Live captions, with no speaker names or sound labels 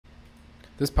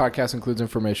This podcast includes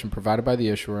information provided by the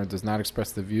issuer and does not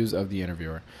express the views of the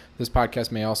interviewer. This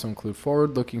podcast may also include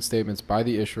forward-looking statements by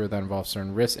the issuer that involve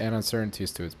certain risks and uncertainties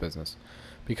to its business.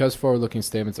 Because forward-looking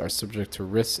statements are subject to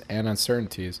risks and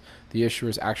uncertainties, the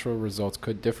issuer's actual results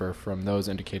could differ from those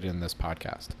indicated in this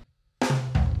podcast.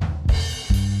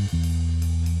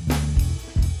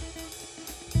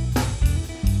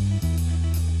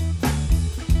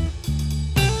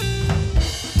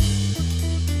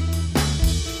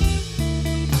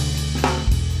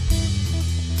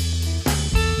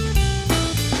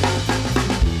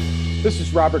 This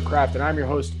is Robert Kraft, and I'm your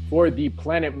host for the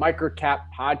Planet Microcap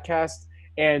podcast.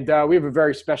 And we have a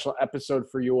very special episode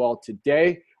for you all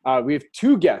today. We have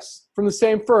two guests from the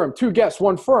same firm, two guests,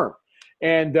 one firm.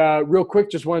 And real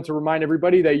quick, just wanted to remind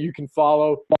everybody that you can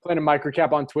follow Planet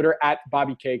Microcap on Twitter at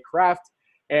Bobby K. Kraft.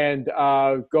 And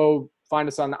go find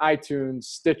us on iTunes,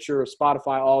 Stitcher,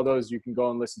 Spotify, all those. You can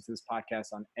go and listen to this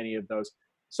podcast on any of those.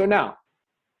 So now,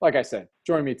 like I said,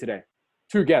 join me today.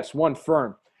 Two guests, one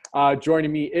firm.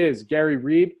 Joining me is Gary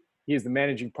Ribe. He is the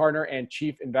managing partner and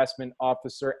chief investment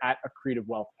officer at Accretive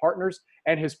Wealth Partners,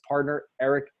 and his partner,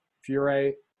 Eric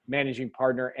Furey, managing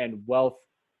partner and wealth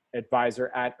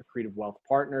advisor at Accretive Wealth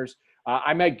Partners.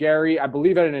 I met Gary, I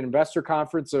believe, at an investor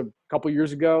conference a couple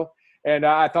years ago, and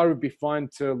I thought it would be fun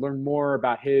to learn more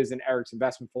about his and Eric's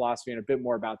investment philosophy and a bit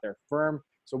more about their firm.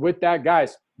 So with that,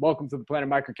 guys, welcome to the Planet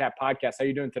Microcap podcast. How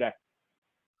you doing today?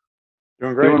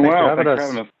 Doing great. Doing Thanks well. for having Thanks for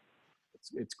us. having us.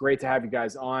 It's great to have you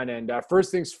guys on. And first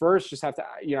things first, just have to,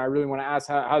 I really want to ask,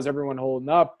 how's everyone holding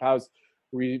up? How's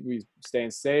we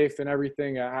staying safe and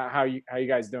everything? How you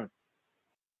guys doing?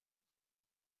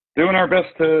 Doing our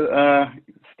best to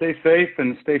stay safe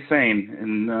and stay sane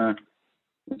in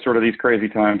sort of these crazy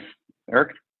times.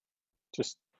 Eric?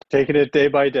 Just taking it day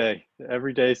by day.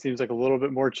 Every day seems like a little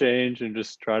bit more change, and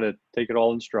just try to take it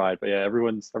all in stride. But yeah,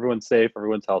 everyone's safe,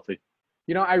 everyone's healthy.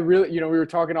 I really, we were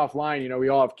talking offline, we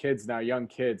all have kids now, young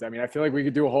kids. I mean, I feel like we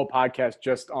could do a whole podcast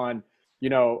just on,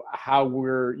 how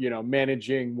we're,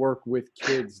 managing work with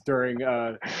kids during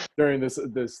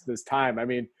this time. I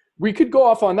mean, we could go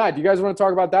off on that. Do you guys want to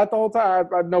talk about that the whole time?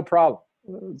 I have no problem.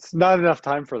 It's not enough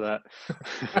time for that.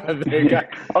 There you go.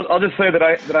 I'll just say that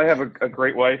I have a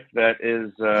great wife that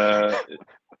is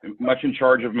much in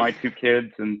charge of my two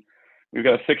kids, and we've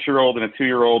got a 6-year-old and a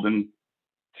 2-year-old, and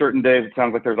certain days it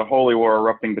sounds like there's a holy war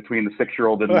erupting between the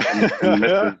 6-year-old and the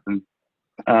missus.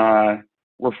 And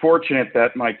we're fortunate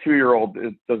that my 2-year-old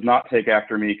does not take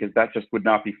after me, because that just would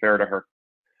not be fair to her.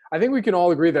 I think we can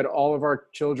all agree that all of our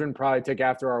children probably take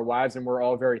after our wives, and we're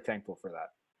all very thankful for that.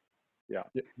 Yeah.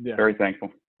 Very thankful.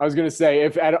 I was going to say,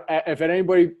 if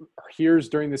anybody hears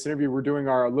during this interview, we're doing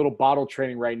our little bottle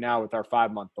training right now with our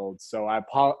 5-month-olds. So I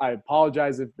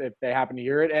apologize if they happen to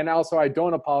hear it. And also, I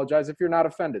don't apologize if you're not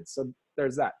offended. So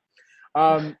there's that.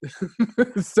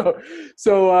 Let's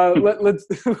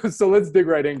dig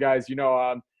right in, guys.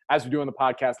 As we do on the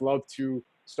podcast, love to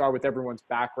start with everyone's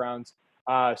backgrounds.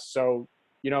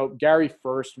 Gary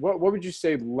first, what would you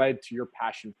say led to your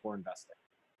passion for investing?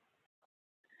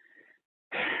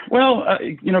 Well,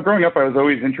 growing up, I was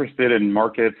always interested in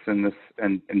markets and this,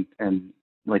 and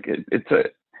like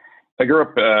I grew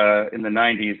up in the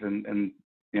 90s, and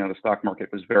the stock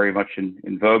market was very much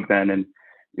in vogue then, and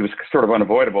it was sort of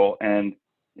unavoidable. And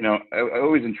it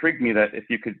always intrigued me that if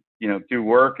you could do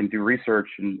work and do research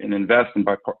and invest and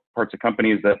buy parts of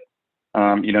companies that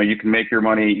you can make your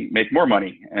money make more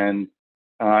money. And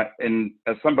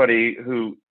as somebody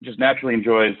who just naturally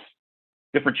enjoys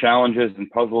different challenges and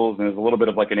puzzles, and is a little bit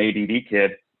of like an ADD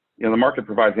kid, the market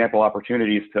provides ample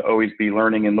opportunities to always be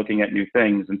learning and looking at new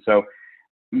things. And so,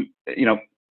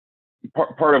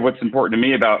 part of what's important to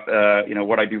me about,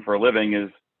 what I do for a living is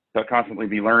to constantly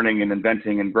be learning and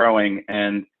inventing and growing.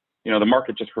 And, the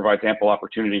market just provides ample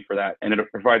opportunity for that. And it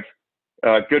provides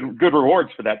good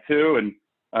rewards for that too.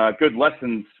 And good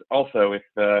lessons also if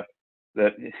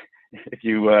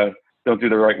you don't do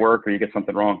the right work or you get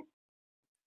something wrong.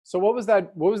 So what was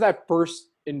that first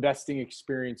investing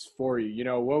experience for you?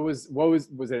 Was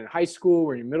it in high school,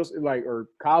 or in middle school, or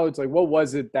college? Like, what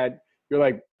was it that you're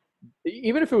like,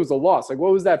 even if it was a loss, like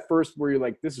what was that first where you're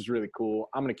like, this is really cool,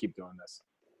 I'm going to keep doing this?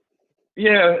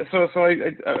 Yeah. So I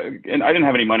didn't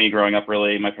have any money growing up,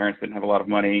 really. My parents didn't have a lot of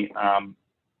money.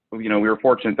 We were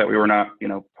fortunate that we were not,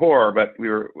 poor, but we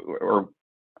were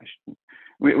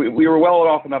well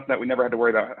off enough that we never had to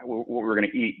worry about what we were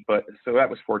going to eat. But so that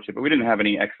was fortunate, but we didn't have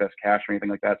any excess cash or anything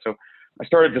like that. So I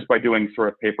started just by doing sort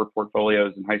of paper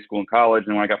portfolios in high school and college.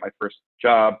 And when I got my first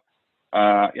job,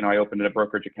 I opened a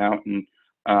brokerage account, and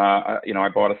I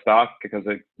bought a stock because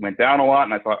it went down a lot,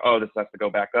 and I thought, oh, this has to go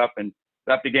back up. And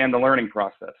that began the learning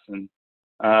process. And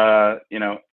You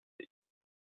know,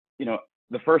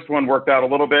 the first one worked out a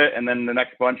little bit, and then the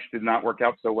next bunch did not work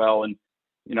out so well. And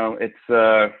you know,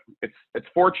 it's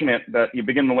fortunate that you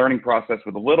begin the learning process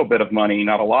with a little bit of money,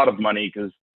 not a lot of money,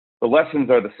 because the lessons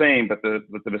are the same, but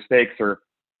the mistakes are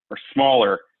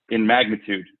smaller in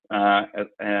magnitude.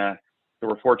 So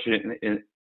we're fortunate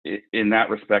in that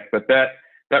respect. But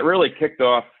that really kicked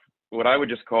off what I would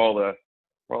just call the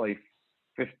probably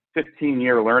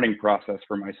 15-year learning process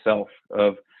for myself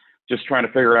of just trying to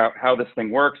figure out how this thing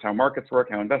works, how markets work,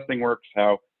 how investing works,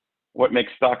 what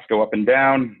makes stocks go up and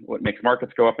down, what makes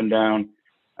markets go up and down,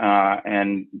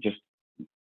 and just,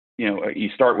 you know, you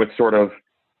start with sort of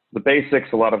the basics,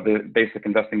 a lot of the basic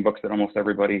investing books that almost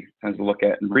everybody tends to look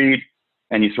at and read,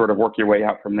 and you sort of work your way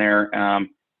out from there.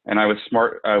 And I was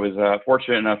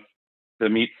fortunate enough to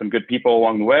meet some good people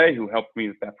along the way who helped me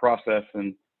with that process,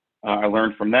 and I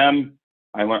learned from them.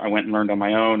 I went and learned on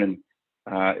my own, and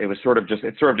it's sort of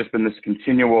just been this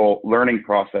continual learning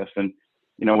process. And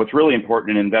you know, what's really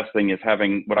important in investing is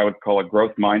having what I would call a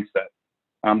growth mindset.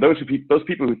 Those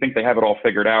people who think they have it all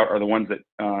figured out are the ones that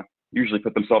usually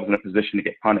put themselves in a position to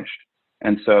get punished.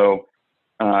 And so,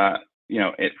 you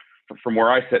know, from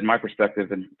where I sit in my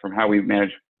perspective and from how we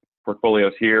manage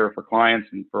portfolios here for clients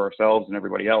and for ourselves and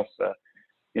everybody else,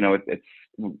 you know,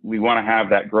 we want to have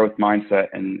that growth mindset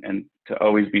and to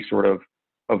always be sort of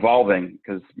evolving,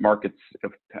 because markets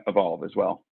evolve as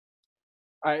well.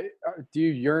 Do you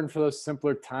yearn for those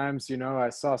simpler times? You know, I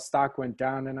saw stock went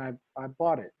down and I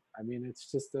bought it. I mean,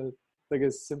 it's just a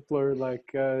simpler, like,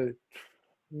 you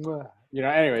know,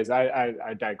 anyways,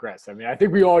 I digress. I mean, I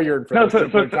think we all yearn for those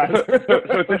simpler times. So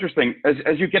it's interesting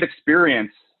as you get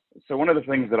experience. So one of the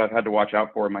things that I've had to watch out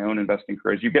for in my own investing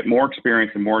career is you get more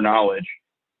experience and more knowledge.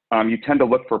 You tend to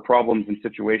look for problems in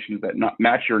situations that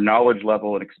match your knowledge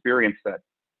level and experience set.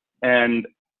 And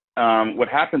what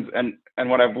happens, and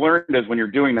what I've learned is when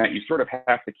you're doing that, you sort of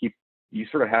have to keep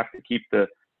the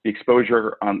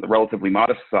exposure on the relatively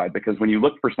modest side, because when you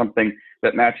look for something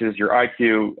that matches your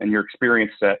IQ and your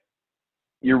experience set,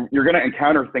 you're going to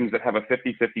encounter things that have a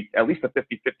 50-50, at least a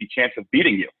 50-50 chance of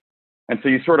beating you. And so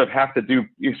you sort of have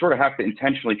to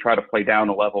intentionally try to play down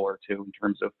a level or two in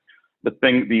terms of the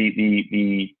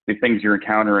things you're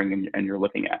encountering and you're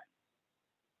looking at.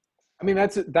 I mean,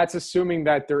 that's assuming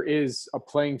that there is a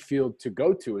playing field to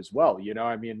go to as well. You know,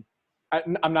 I mean,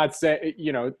 I'm not saying,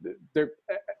 you know,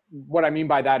 what I mean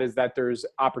by that is that there's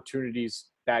opportunities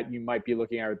that you might be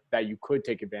looking at that you could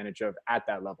take advantage of at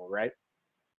that level, right?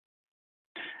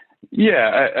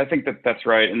 Yeah, I think that's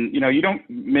right. And, you know, you don't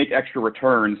make extra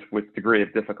returns with degree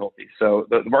of difficulty. So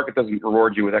the market doesn't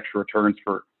reward you with extra returns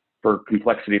for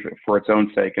complexity for its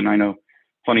own sake. And I know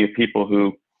plenty of people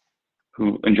who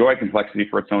enjoy complexity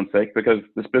for its own sake, because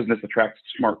this business attracts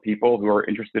smart people who are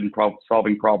interested in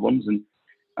solving problems, and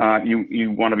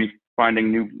you want to be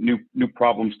finding new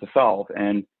problems to solve.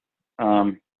 And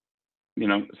you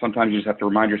know, sometimes you just have to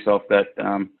remind yourself that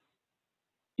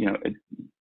you know,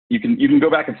 you can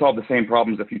go back and solve the same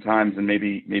problems a few times, and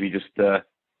maybe just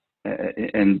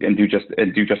and do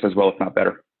just as well, if not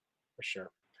better. For sure.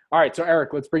 All right, so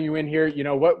Eric, let's bring you in here. You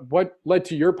know, what led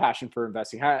to your passion for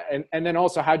investing? And then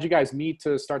also, how'd you guys meet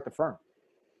to start the firm?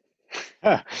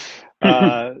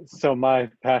 So my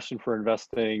passion for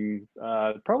investing,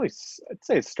 probably I'd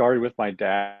say it started with my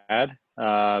dad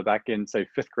back in, say,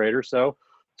 5th grade or so.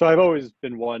 So I've always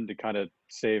been one to kind of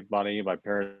save money. My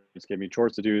parents gave me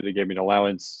chores to do. They gave me an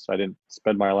allowance. I didn't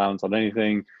spend my allowance on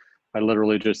anything. I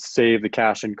literally just saved the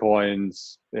cash and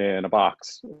coins in a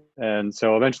box. And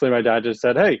so eventually my dad just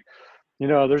said, hey, you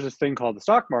know, there's this thing called the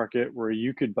stock market where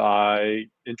you could buy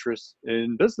interest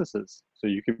in businesses. So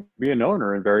you could be an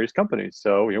owner in various companies.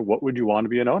 So, you know, what would you want to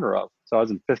be an owner of? So I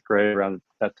was in 5th grade around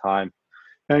that time.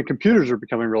 And computers were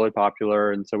becoming really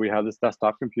popular. And so we had this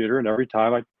desktop computer. And every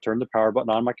time I turned the power button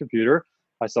on my computer,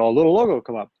 I saw a little logo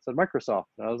come up. It said Microsoft.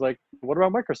 And I was like, what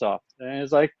about Microsoft? And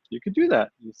it's like, you could do that.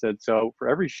 He said, so for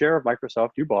every share of Microsoft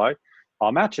you buy,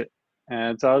 I'll match it.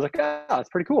 And so I was like, that's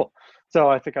pretty cool. So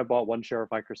I think I bought 1 share of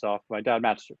Microsoft. My dad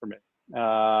matched it for me.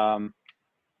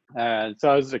 And so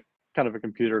I was kind of a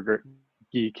computer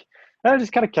geek. And I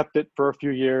just kind of kept it for a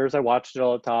few years. I watched it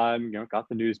all the time, you know, got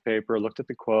the newspaper, looked at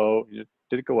the quote. You know,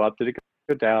 did it go up? Did it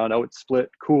go down? Oh, it split.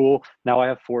 Cool. Now I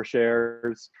have 4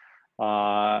 shares.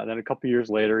 And then a couple of years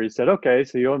later, he said, okay,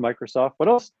 so you own Microsoft. What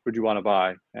else would you want to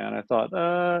buy? And I thought,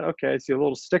 okay, I see a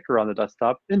little sticker on the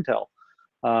desktop, Intel.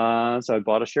 So I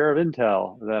bought a share of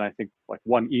Intel. Then I think like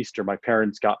one Easter, my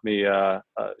parents got me a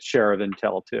share of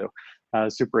Intel too. I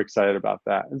was super excited about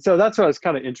that. And so that's what I was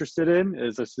kind of interested in,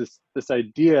 is this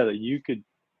idea that you could,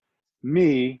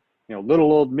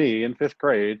 little old me in 5th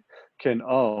grade, can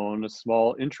own a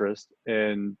small interest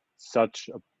in such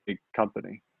a big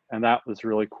company. And that was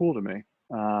really cool to me.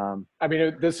 I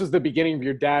mean, this was the beginning of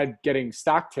your dad getting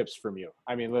stock tips from you.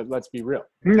 I mean, let's be real.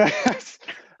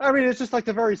 I mean, it's just like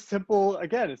the very simple,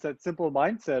 again, it's that simple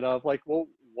mindset of like, well,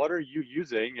 what are you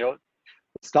using? You know,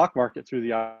 the stock market through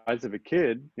the eyes of a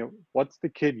kid, you know, what's the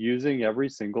kid using every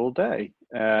single day?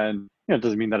 And, you know, it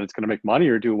doesn't mean that it's going to make money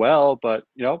or do well, but,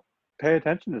 you know, pay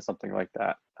attention to something like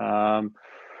that.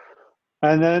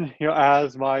 And then, you know,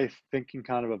 as my thinking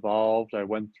kind of evolved, I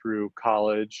went through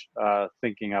college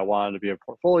thinking I wanted to be a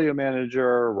portfolio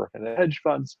manager, work in the hedge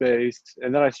fund space.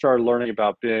 And then I started learning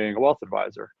about being a wealth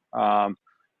advisor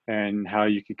and how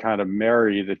you could kind of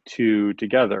marry the two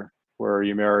together, where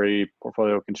you marry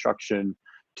portfolio construction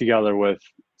together with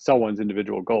someone's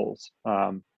individual goals.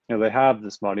 You know, they have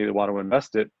this money, they want to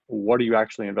invest it. What are you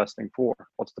actually investing for?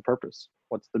 What's the purpose?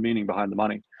 What's the meaning behind the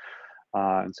money?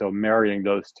 And so marrying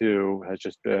those two has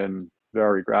just been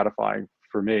very gratifying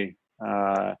for me.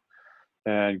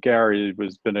 And Gary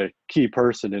has been a key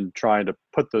person in trying to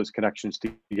put those connections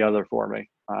together for me.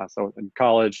 So in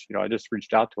college, you know, I just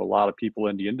reached out to a lot of people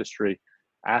in the industry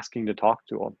asking to talk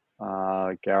to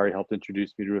them. Gary helped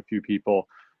introduce me to a few people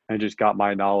and just got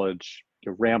my knowledge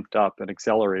ramped up and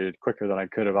accelerated quicker than I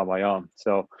could have on my own.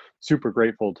 So super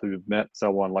grateful to have met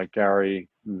someone like Gary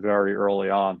very early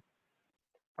on.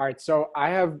 All right, so I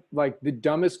have like the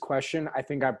dumbest question I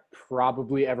think I've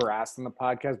probably ever asked on the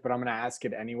podcast, but I'm going to ask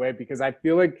it anyway because I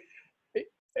feel like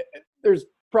there's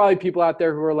probably people out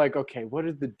there who are like, okay, what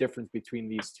is the difference between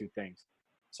these two things?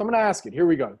 So I'm going to ask it. Here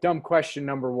we go. Dumb question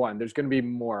number one. There's going to be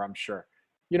more, I'm sure.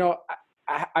 You know,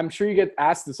 I'm sure you get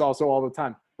asked this also all the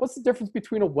time. What's the difference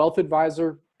between a wealth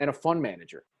advisor and a fund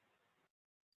manager?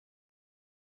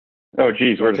 Oh,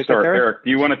 geez, where to start? Eric,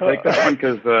 do you want to take that one?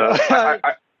 Because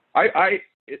I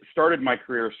started my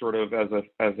career sort of as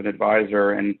an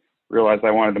advisor and realized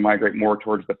I wanted to migrate more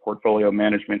towards the portfolio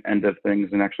management end of things,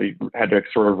 and actually had to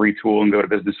sort of retool and go to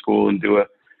business school and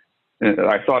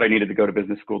I thought I needed to go to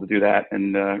business school to do that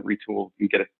and retool and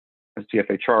get a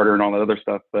CFA charter and all that other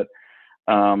stuff. But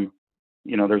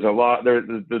you know, there's a lot there.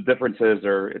 The differences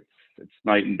are it's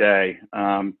night and day.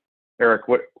 Eric,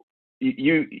 what I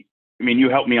mean, you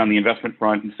helped me on the investment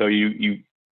front, and so you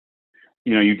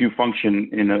do function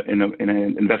in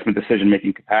an investment decision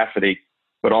making capacity,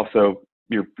 but also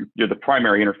you're the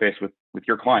primary interface with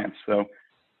your clients. So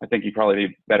I think you'd probably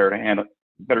be better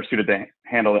suited to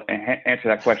answer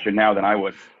that question now than I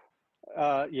would.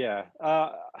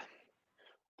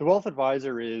 The wealth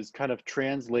advisor is kind of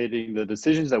translating the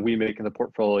decisions that we make in the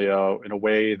portfolio in a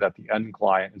way that the end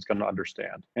client is going to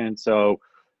understand. And so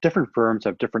different firms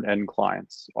have different end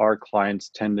clients. Our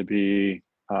clients tend to be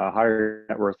higher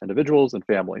net worth individuals and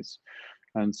families.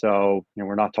 And so, you know,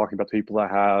 we're not talking about the people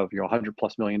that have, you know, $100+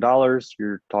 million.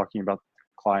 You're talking about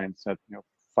clients at, you know,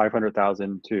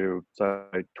 500,000 to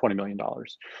say $20 million.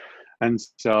 And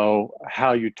so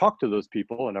how you talk to those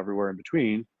people and everywhere in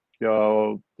between, you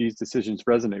know, these decisions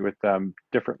resonate with them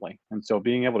differently. And so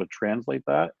being able to translate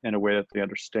that in a way that they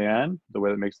understand, the way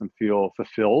that makes them feel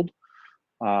fulfilled,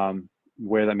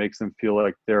 way that makes them feel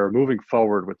like they're moving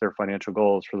forward with their financial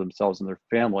goals for themselves and their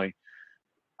family,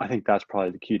 I think that's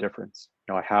probably the key difference.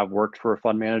 You know, I have worked for a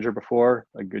fund manager before.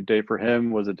 A good day for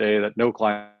him was a day that no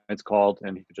clients called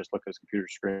and he could just look at his computer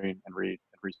screen and read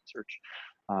and research.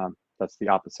 That's the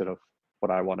opposite of what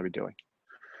I want to be doing.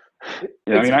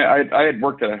 Yeah, I mean, I had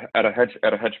worked at a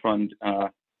hedge fund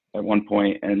at one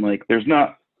point, and like,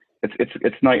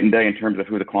 it's night and day in terms of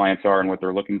who the clients are and what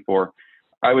they're looking for.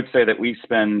 I would say that we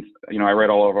spend, you know, I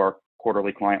write all of our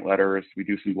quarterly client letters. We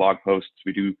do some blog posts.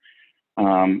 We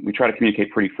try to communicate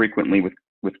pretty frequently with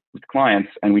clients,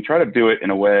 and we try to do it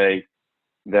in a way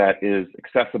that is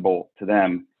accessible to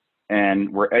them,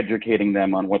 and we're educating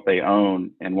them on what they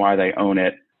own and why they own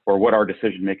it, or what our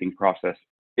decision-making process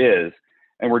is.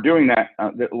 And we're doing that.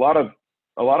 A lot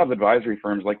of advisory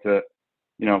firms like to,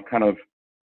 you know, kind of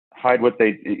hide what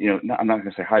they, you know, I'm not going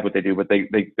to say hide what they do, but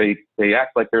they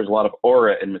act like there's a lot of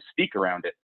aura and mystique around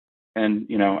it. And,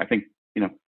 you know, I think, you know,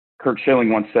 Kurt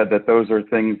Schilling once said that those are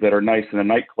things that are nice in a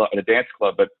nightclub, at a dance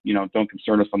club, but, you know, don't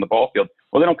concern us on the ball field.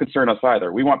 Well, they don't concern us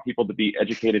either. We want people to be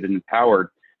educated and empowered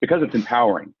because it's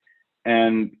empowering.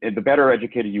 And the better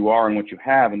educated you are in what you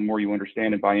have, and the more you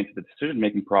understand and buy into the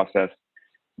decision-making process,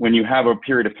 when you have a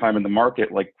period of time in the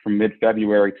market, like from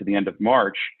mid-February to the end of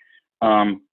March,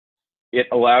 it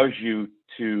allows you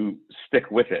to stick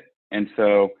with it. And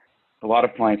so a lot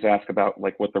of clients ask about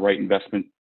like what the right investment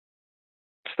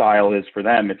style is for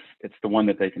them. It's the one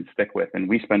that they can stick with. And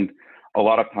we spend a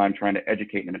lot of time trying to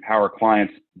educate and empower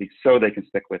clients so they can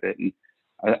stick with it. And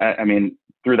I mean,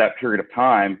 through that period of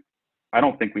time, I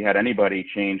don't think we had anybody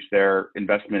change their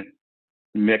investment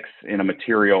mix in a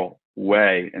material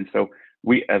way. And so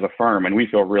we, as a firm, and we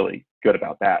feel really good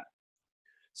about that.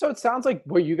 So it sounds like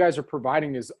what you guys are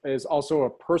providing is also a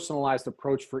personalized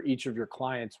approach for each of your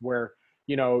clients where,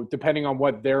 depending on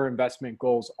what their investment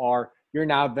goals are, you're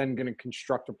now then going to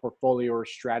construct a portfolio or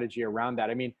strategy around that.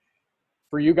 I mean,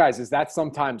 for you guys, is that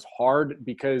sometimes hard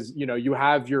because, you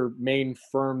have your main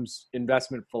firm's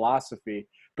investment philosophy,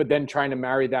 but then trying to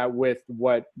marry that with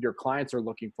what your clients are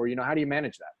looking for? How do you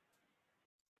manage that?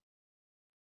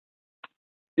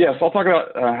 Yeah, so I'll talk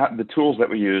about the tools that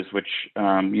we use, which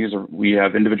we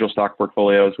have individual stock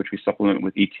portfolios, which we supplement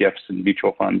with ETFs and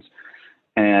mutual funds.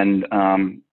 And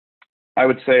I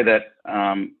would say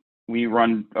that we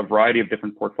run a variety of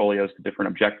different portfolios to different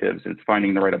objectives. It's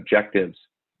finding the right objectives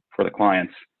for the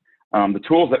clients. The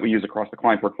tools that we use across the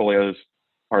client portfolios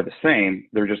are the same.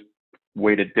 They're just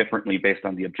weighted differently based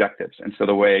on the objectives. And so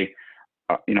the way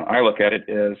I look at it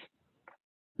is,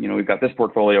 we've got this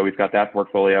portfolio, we've got that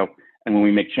portfolio. And when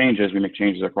we make changes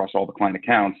across all the client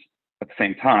accounts at the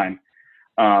same time.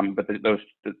 But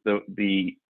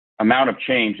the amount of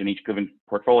change in each given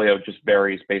portfolio just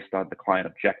varies based on the client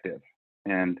objective.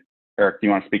 And Eric, do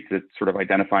you want to speak to sort of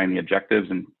identifying the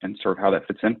objectives and sort of how that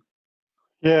fits in?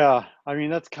 Yeah, I mean,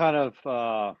 that's kind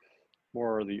of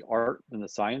more the art than the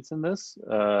science in this,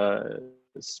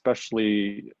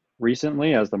 especially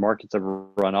recently as the markets have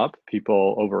run up,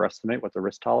 people overestimate what the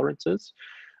risk tolerance is.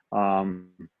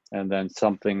 And then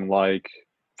something like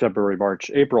February, March,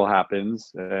 April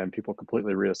happens and people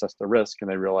completely reassess the risk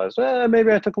and they realize,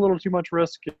 maybe I took a little too much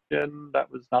risk and that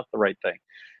was not the right thing.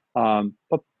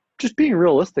 But just being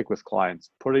realistic with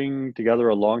clients, putting together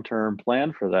a long-term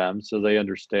plan for them so they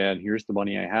understand, here's the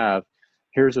money I have,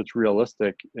 here's what's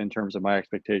realistic in terms of my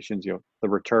expectations, the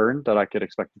return that I could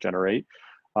expect to generate.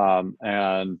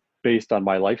 And based on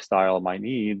my lifestyle, my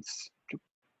needs,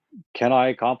 can I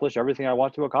accomplish everything I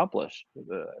want to accomplish?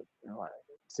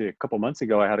 See, a couple months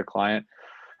ago, I had a client.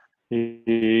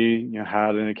 He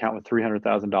had an account with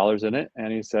 $300,000 in it,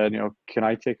 and he said, can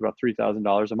I take about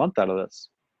 $3,000 a month out of this?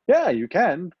 Yeah, you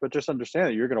can, but just understand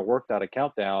that you're going to work that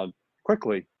account down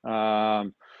quickly.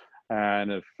 And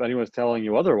if anyone's telling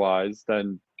you otherwise,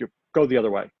 then you go the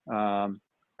other way.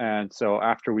 And so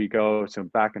after we go some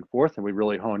back and forth, and we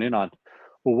really hone in on,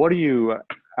 well, what do you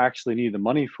actually need the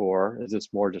money for? Is this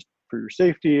more just for your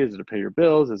safety? Is it to pay your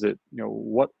bills? Is it,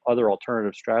 what other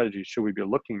alternative strategies should we be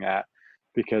looking at?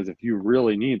 Because if you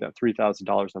really need that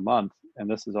 $3,000 a month and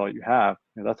this is all you have,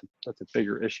 that's a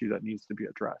bigger issue that needs to be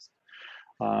addressed.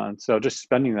 And so just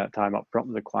spending that time up front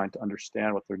with the client to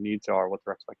understand what their needs are, what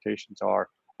their expectations are,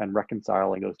 and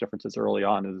reconciling those differences early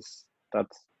on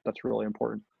that's really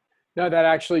important. No, that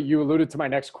actually, you alluded to my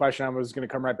next question. I was going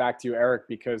to come right back to you, Eric,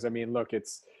 because I mean, look,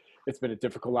 it's been a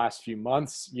difficult last few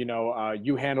months.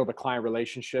 You handle the client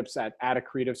relationships at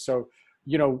Accretive. So,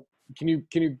 can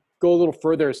you go a little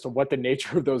further as to what the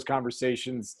nature of those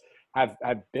conversations have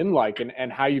been like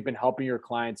and how you've been helping your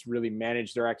clients really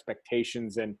manage their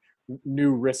expectations and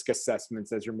new risk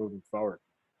assessments as you're moving forward?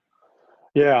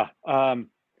 Yeah. I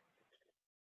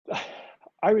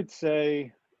would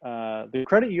say the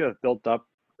credit you have built up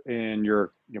in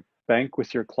your bank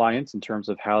with your clients in terms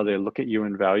of how they look at you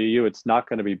and value you, it's not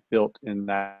going to be built in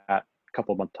that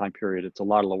couple month time period. It's a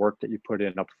lot of the work that you put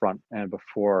in up front and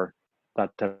before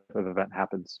that type of event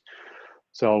happens.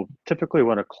 So typically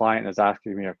when a client is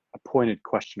asking me a pointed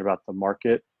question about the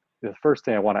market, the first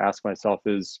thing I want to ask myself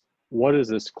is, what is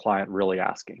this client really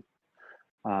asking?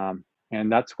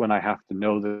 And that's when I have to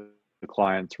know the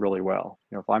clients really well.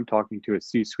 If I'm talking to a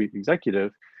C-suite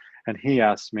executive and he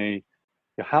asks me,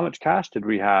 how much cash did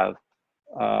we have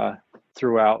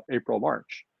throughout April,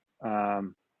 March? I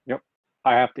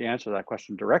have to answer that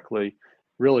question directly.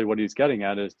 Really what he's getting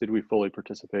at is, did we fully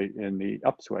participate in the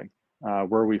upswing?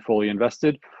 Were we fully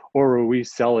invested, or were we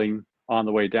selling on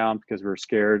the way down because we were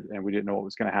scared and we didn't know what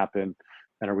was going to happen?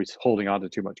 And are we holding on to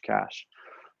too much cash?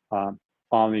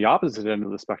 On the opposite end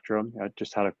of the spectrum, I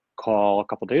just had a call a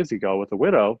couple of days ago with a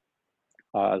widow,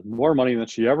 more money than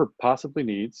she ever possibly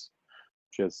needs.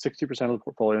 She has 60% of the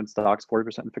portfolio in stocks,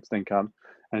 40% in fixed income.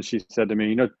 And she said to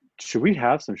me, should we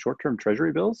have some short-term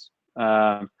treasury bills?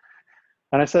 And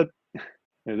I said,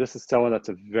 this is someone that's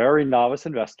a very novice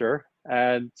investor.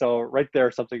 And so right there,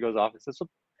 something goes off. It says,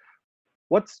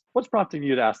 what's prompting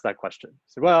you to ask that question? I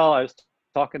said, well, I was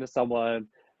talking to someone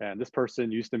and this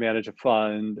person used to manage a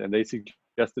fund and they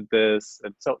suggested this.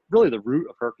 And so really the root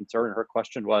of her concern and her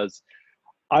question was,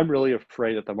 I'm really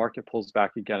afraid that the market pulls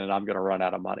back again and I'm going to run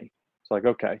out of money. It's like,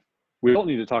 okay, we don't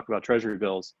need to talk about treasury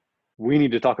bills. We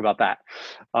need to talk about that.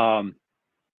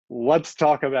 let's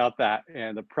talk about that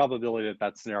and the probability that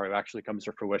that scenario actually comes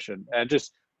to fruition, and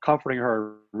just comforting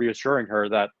her, reassuring her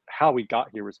that how we got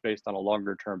here was based on a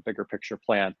longer term, bigger picture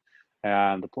plan,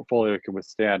 and the portfolio can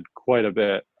withstand quite a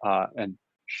bit, and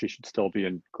she should still be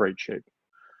in great shape.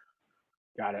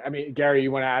 Got it. I mean, Gary,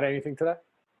 you want to add anything to that?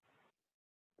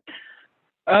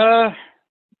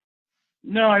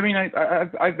 No, I mean,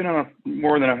 I've been on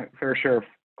more than a fair share of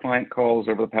client calls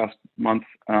over the past month,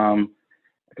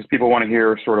 because people want to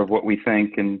hear sort of what we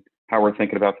think and how we're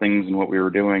thinking about things and what we were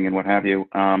doing and what have you.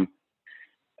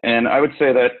 And I would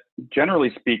say that generally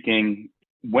speaking,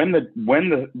 when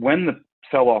the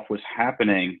sell-off was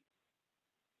happening,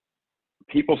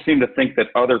 people seemed to think that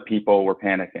other people were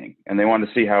panicking and they wanted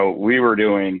to see how we were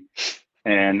doing.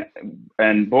 And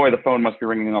boy, the phone must be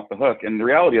ringing off the hook. And the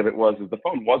reality of it was is the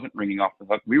phone wasn't ringing off the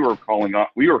hook. We were calling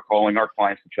our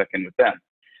clients to check in with them.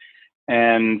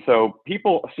 And so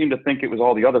people seemed to think it was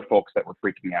all the other folks that were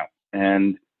freaking out.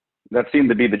 And that seemed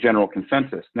to be the general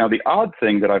consensus. Now, the odd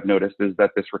thing that I've noticed is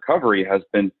that this recovery has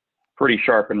been pretty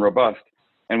sharp and robust.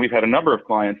 And we've had a number of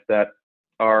clients that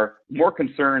are more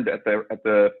concerned at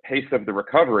the pace of the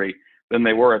recovery than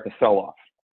they were at the sell-off.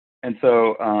 And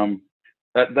so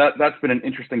that's been an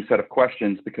interesting set of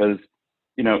questions, because,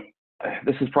 you know,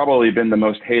 this has probably been the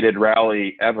most hated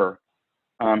rally ever,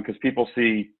 because people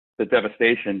see the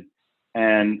devastation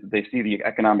and they see the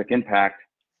economic impact,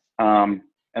 and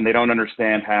they don't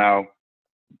understand how,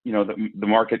 you know, the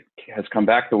market has come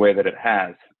back the way that it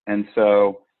has. And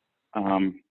so,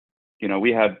 you know,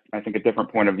 we had, I think, a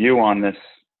different point of view on this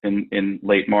in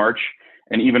late March,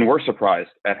 and even we're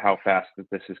surprised at how fast that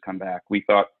this has come back. We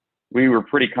were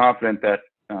pretty confident that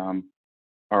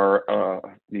our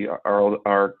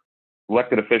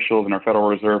elected officials and our Federal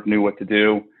Reserve knew what to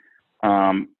do,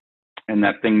 and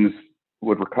that things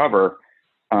would recover.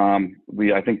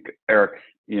 I think, Eric,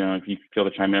 you know, if you feel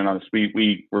to chime in on this,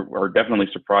 we are definitely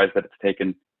surprised that it's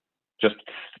taken just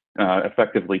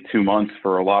effectively 2 months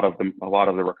for a lot of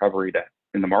the recovery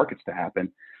in the markets to happen.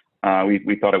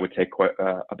 We thought it would take quite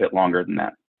a bit longer than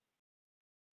that.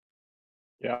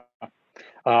 Yeah.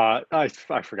 I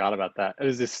forgot about that.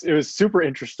 It was super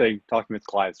interesting talking with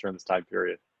clients during this time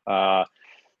period,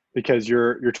 because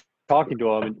you're talking to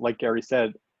them, and like Gary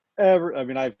said,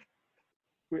 I've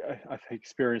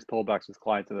experienced pullbacks with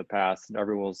clients in the past, and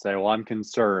everyone will say, well, I'm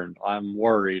concerned, I'm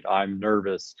worried, I'm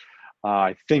nervous,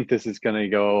 I think this is going to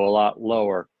go a lot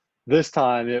lower. This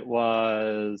time it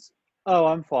was, oh,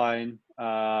 I'm fine.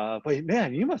 But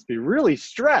man, you must be really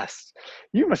stressed.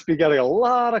 You must be getting a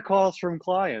lot of calls from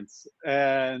clients.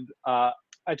 And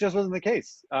it just wasn't the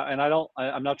case. And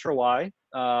I'm not sure why.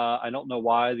 I don't know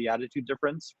why the attitude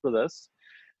difference for this.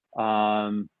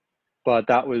 But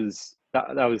that was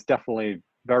definitely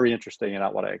very interesting and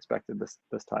not what I expected this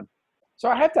time. So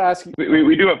I have to ask you.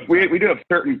 We do have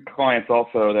certain clients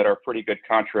also that are pretty good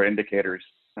contra indicators.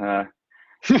 So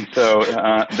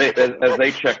as they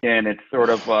check in, it's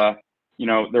sort of you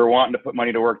know, they're wanting to put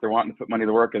money to work. They're wanting to put money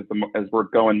to work as we're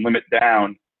going limit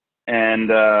down,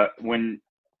 and when,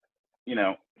 you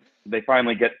know, they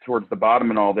finally get towards the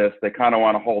bottom in all this, they kind of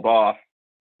want to hold off,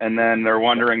 and then they're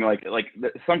wondering like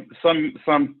some.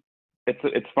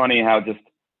 It's funny how just,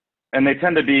 and they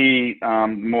tend to be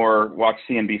more watch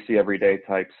CNBC every day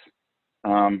types.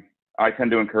 I tend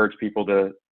to encourage people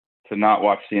to not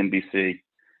watch CNBC.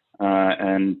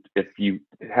 And if you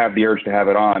have the urge to have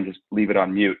it on, just leave it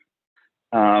on mute.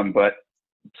 But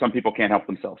some people can't help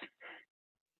themselves.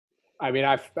 I mean,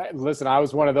 I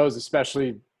was one of those,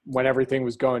 especially when everything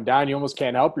was going down. You almost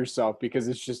can't help yourself because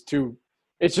it's just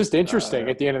interesting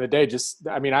at the end of the day. Just,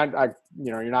 I mean,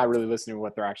 you know, you're not really listening to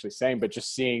what they're actually saying, but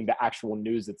just seeing the actual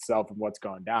news itself and what's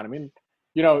going down. I mean,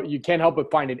 you know, you can't help but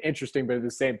find it interesting, but at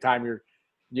the same time,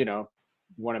 you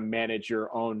want to manage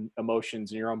your own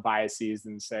emotions and your own biases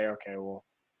and say, okay, well,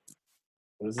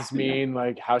 what does this mean?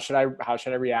 Like, how should I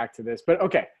react to this? But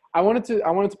okay, I wanted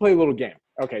to play a little game.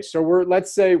 Okay, so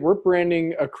let's say we're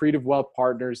branding Accretive Wealth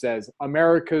Partners as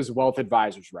America's wealth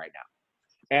advisors right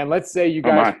now. And let's say you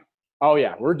guys, oh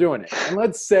yeah, we're doing it. And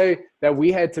let's say that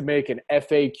we had to make an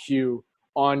FAQ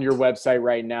on your website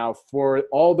right now for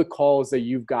all the calls that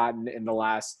you've gotten in the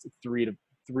last 3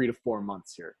 to 4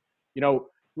 months here. You know,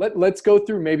 let's go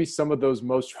through maybe some of those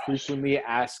most frequently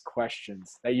asked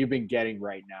questions that you've been getting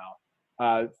right now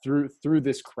through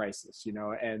this crisis, you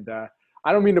know. And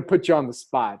I don't mean to put you on the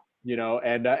spot, you know,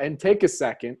 and take a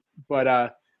second,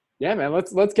 but yeah, man,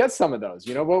 let's get some of those.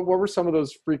 You know, what were some of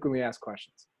those frequently asked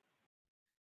questions?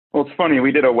 Well, it's funny.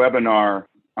 We did a webinar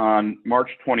on March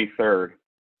 23rd,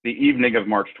 the evening of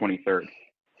March 23rd,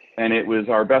 and it was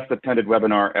our best attended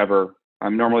webinar ever.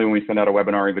 Normally when we send out a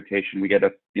webinar invitation, we get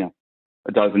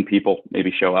a dozen people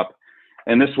maybe show up.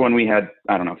 And this one we had,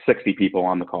 I don't know, 60 people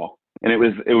on the call. And it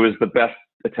was the best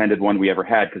attended one we ever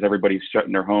had because everybody's shut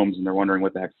in their homes and they're wondering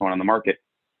what the heck's going on in the market.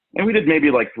 And we did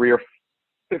maybe like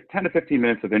 10 to 15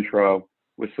 minutes of intro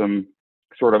with some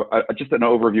sort of just an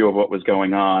overview of what was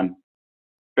going on,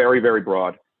 very, very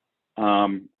broad.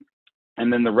 And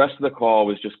then the rest of the call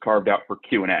was just carved out for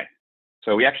Q&A.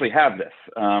 So we actually have this.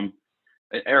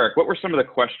 Eric, what were some of the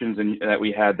questions that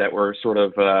we had that were sort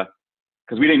of,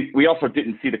 because we also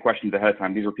didn't see the questions ahead of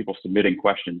time. These were people submitting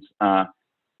questions.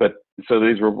 But so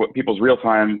these were people's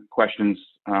real-time questions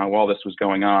while this was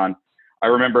going on. I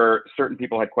remember certain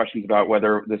people had questions about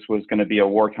whether this was going to be a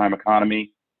wartime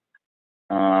economy.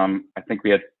 I think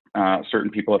we had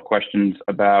certain people have questions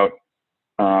about,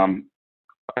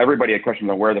 everybody had questions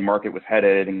on where the market was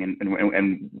headed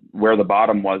and where the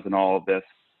bottom was in all of this.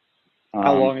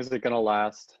 How long is it going to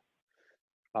last?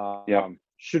 Yeah.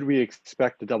 Should we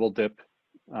expect a double dip?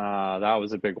 That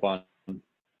was a big one.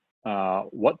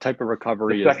 What type of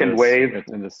recovery the second wave?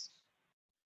 It's in this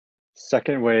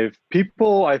second wave.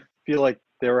 People, I feel like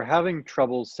they were having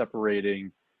trouble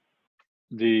separating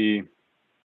the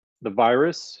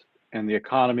virus and the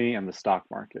economy and the stock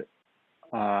market.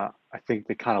 I think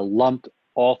they kind of lumped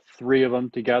all three of them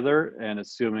together and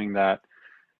assuming that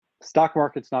stock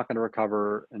market's not going to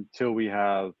recover until we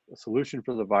have a solution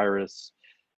for the virus,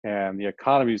 and the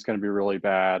economy is going to be really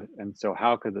bad. And so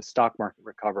how could the stock market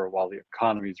recover while the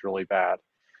economy is really bad?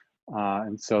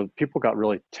 And so people got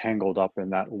really tangled up in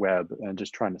that web and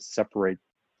just trying to separate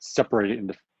it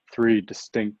into three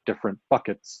distinct different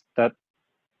buckets that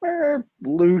are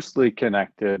loosely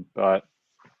connected, but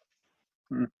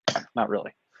not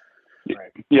really.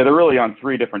 Right. Yeah, they're really on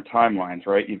three different timelines,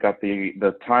 right? You've got the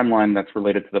timeline that's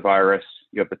related to the virus,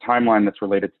 you have the timeline that's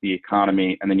related to the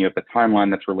economy, and then you have the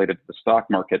timeline that's related to the stock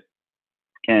market.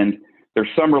 And there's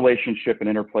some relationship and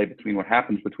interplay between what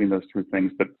happens between those two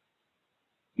things, but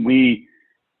we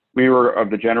were of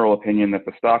the general opinion that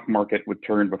the stock market would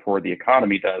turn before the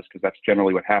economy does, because that's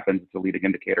generally what happens. It's a leading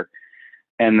indicator.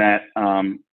 And that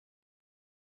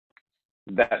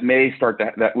that may start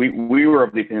to, that we were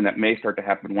of the opinion that may start to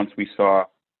happen once we saw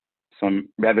some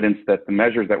evidence that the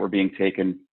measures that were being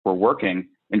taken were working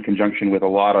in conjunction with a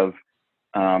lot of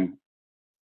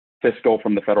fiscal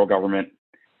from the federal government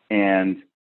and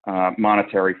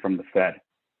monetary from the Fed.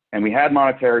 And we had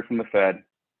monetary from the Fed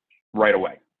right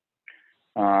away.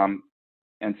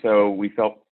 And so we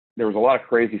felt there was a lot of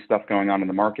crazy stuff going on in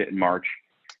the market in March.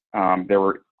 There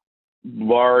were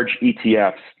large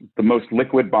ETFs, the most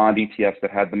liquid bond ETFs that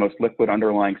had the most liquid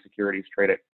underlying securities trade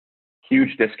at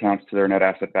huge discounts to their net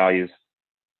asset values,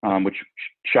 which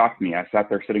shocked me. I sat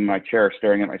there sitting in my chair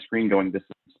staring at my screen going, this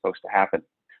is supposed to happen,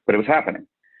 but it was happening.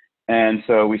 And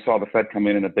so we saw the Fed come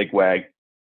in a big wag.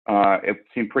 It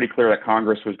seemed pretty clear that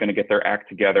Congress was going to get their act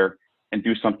together and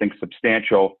do something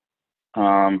substantial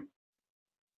and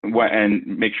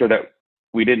make sure that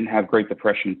we didn't have Great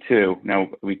Depression 2. Now,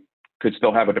 we could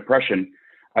still have a depression.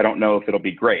 I don't know if it'll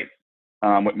be great.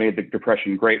 What made the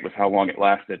depression great was how long it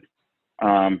lasted.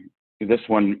 This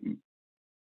one,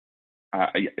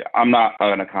 I'm not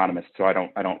an economist, so I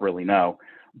don't really know.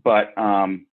 But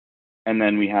and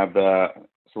then we have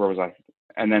so where was I?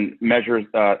 And then measures,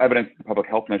 evidence that public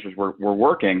health measures were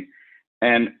working.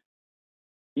 And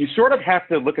you sort of have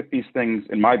to look at these things,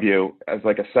 in my view, as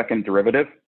like a second derivative.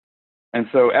 And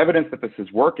so evidence that this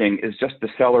is working is just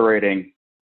decelerating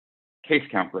case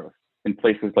count growth in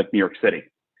places like New York City.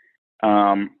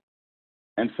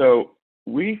 And so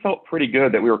we felt pretty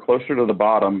good that we were closer to the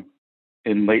bottom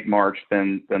in late March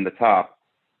than the top,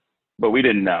 but we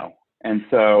didn't know. And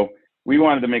so we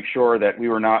wanted to make sure that we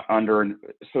were not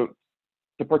so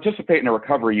to participate in a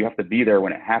recovery, you have to be there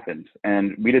when it happens.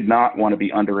 And we did not want to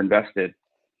be underinvested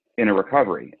in a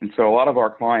recovery. And so a lot of our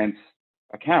clients'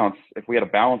 accounts, if we had a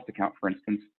balanced account, for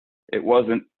instance, it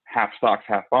wasn't half stocks,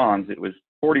 half bonds, it was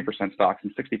 40% stocks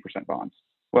and 60% bonds.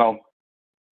 Well,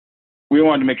 we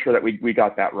wanted to make sure that we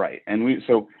got that right. And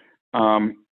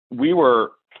we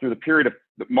were, through the period of,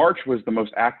 March was the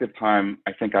most active time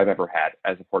I think I've ever had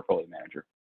as a portfolio manager.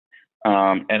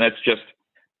 And that's just,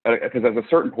 because at a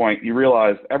certain point you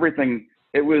realize everything,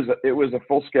 it was a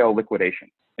full-scale liquidation,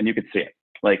 and you could see it.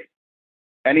 Like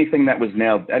anything that was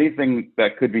nailed, anything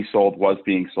that could be sold was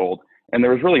being sold. And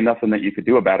there was really nothing that you could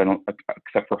do about it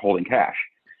except for holding cash.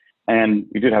 And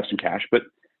we did have some cash, but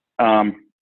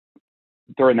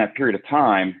during that period of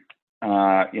time,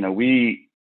 we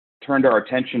turned our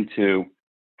attention to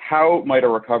how might a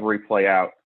recovery play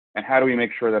out, and how do we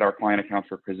make sure that our client accounts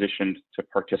were positioned to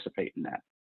participate in that.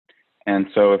 And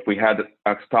so if we had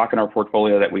a stock in our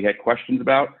portfolio that we had questions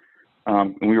about,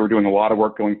 And we were doing a lot of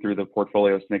work going through the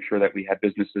portfolios to make sure that we had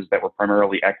businesses that were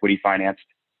primarily equity financed,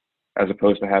 as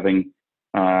opposed to having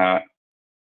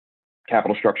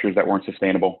capital structures that weren't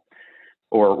sustainable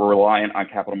or were reliant on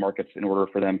capital markets in order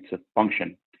for them to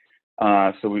function.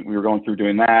 So we were going through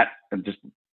doing that, and just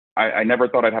I never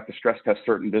thought I'd have to stress test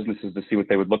certain businesses to see what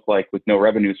they would look like with no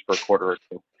revenues for a quarter or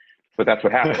two, but that's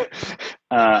what happened.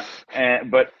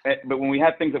 But when we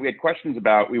had things that we had questions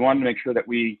about, we wanted to make sure that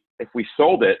if we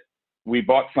sold it, we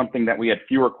bought something that we had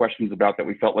fewer questions about, that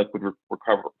we felt like would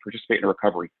participate in a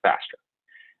recovery faster.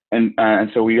 And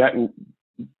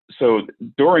so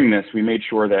during this,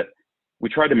 we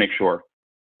tried to make sure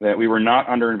that we were not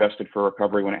underinvested for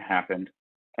recovery when it happened,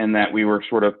 and that we were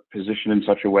sort of positioned in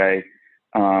such a way,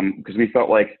 because we felt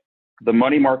like the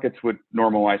money markets would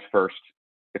normalize first,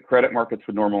 the credit markets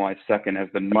would normalize second as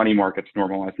the money markets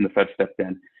normalized and the Fed stepped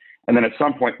in. And then at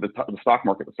some point, the stock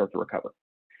market would start to recover.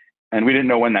 And we didn't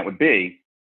know when that would be,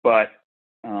 but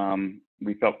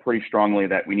we felt pretty strongly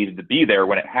that we needed to be there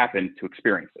when it happened to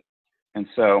experience it. And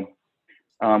so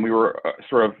we were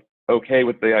sort of okay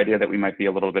with the idea that we might be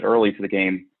a little bit early to the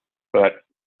game, but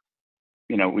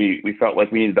we felt like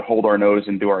we needed to hold our nose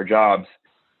and do our jobs.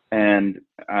 And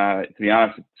to be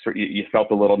honest, you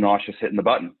felt a little nauseous hitting the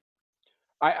button.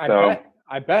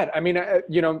 I bet. I mean,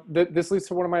 this leads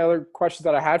to one of my other questions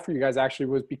that I had for you guys, actually,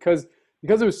 was because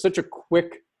it was such a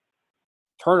quick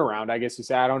turnaround, I guess you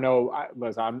say. I don't know.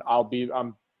 Listen, I'll be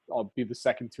the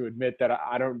second to admit that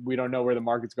we don't know where the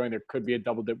market's going. There could be a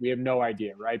double dip. We have no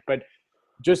idea, right? But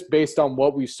just based on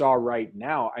what we saw right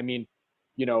now, I mean,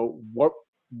 what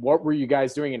were you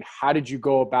guys doing, and how did you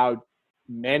go about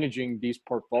managing these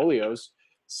portfolios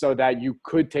so that you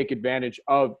could take advantage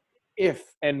of if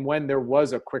and when there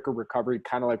was a quicker recovery,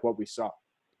 kind of like what we saw?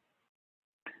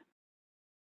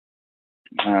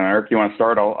 Eric, you want to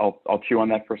start? I'll chew on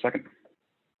that for a second. At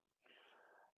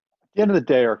the end of the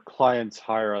day, our clients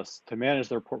hire us to manage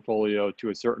their portfolio to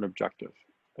a certain objective.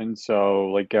 And so,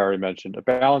 like Gary mentioned, a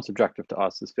balanced objective to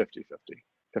us is 50-50,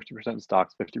 50% in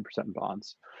stocks, 50% in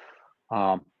bonds.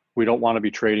 We don't want to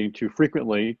be trading too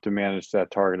frequently to manage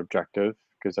that target objective,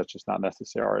 because that's just not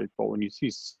necessary. But when you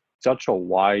see such a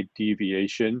wide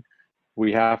deviation,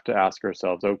 we have to ask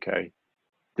ourselves, okay,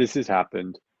 this has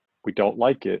happened. We don't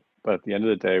like it, but at the end of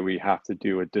the day, we have to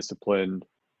do a disciplined,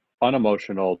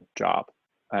 unemotional job.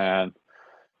 And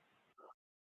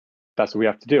that's what we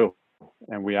have to do.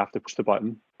 And we have to push the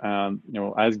button.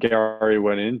 As Gary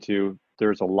went into,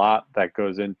 there's a lot that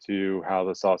goes into how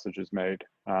the sausage is made.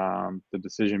 The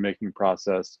decision-making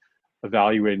process,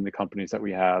 evaluating the companies that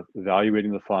we have,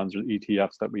 evaluating the funds or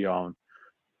ETFs that we own.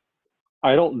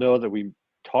 I don't know that we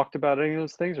talked about any of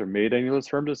those things or made any of those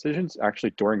firm decisions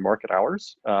actually during market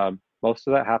hours. Most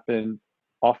of that happened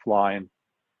offline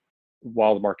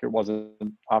while the market wasn't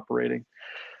operating.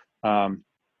 And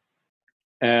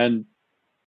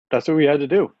that's what we had to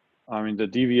do. I mean, the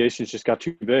deviations just got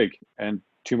too big and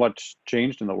too much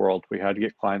changed in the world. We had to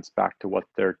get clients back to what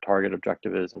their target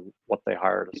objective is and what they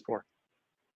hired us for.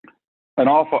 An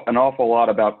awful lot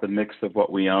about the mix of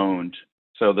what we owned.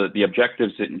 So the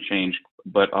objectives didn't change,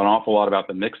 but an awful lot about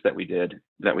the mix that we did,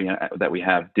 that we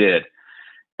have did.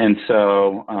 And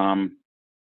so,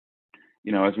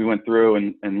 as we went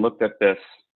through and looked at this,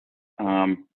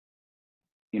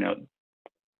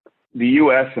 the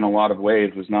U.S. in a lot of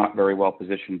ways was not very well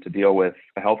positioned to deal with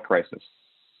a health crisis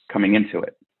coming into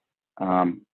it.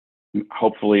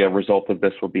 Hopefully a result of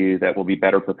this will be that we'll be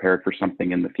better prepared for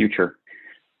something in the future.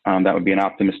 That would be an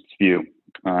optimist's view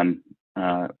on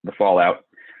the fallout.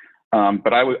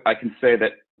 But I can say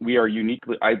that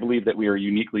I believe that we are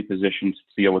uniquely positioned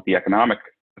to deal with the economic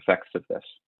effects of this.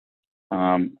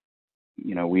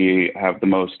 We have the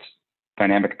most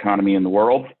dynamic economy in the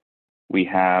world. We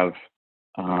have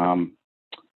the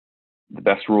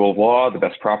best rule of law, the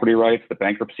best property rights. The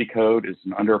bankruptcy code is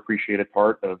an underappreciated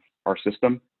part of our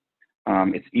system.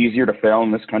 It's easier to fail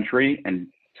in this country and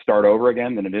start over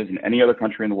again than it is in any other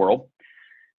country in the world.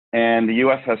 And the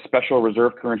U.S. has special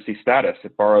reserve currency status.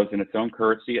 It borrows in its own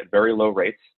currency at very low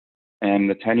rates. And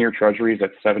the 10-year treasury is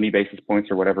at 70 basis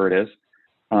points or whatever it is.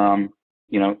 To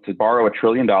borrow $1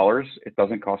 trillion, it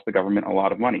doesn't cost the government a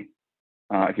lot of money.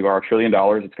 If you borrow $1 trillion,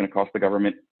 it's going to cost the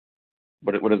government,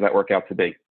 what does that work out to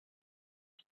be?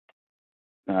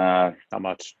 Not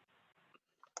much.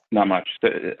 Not much.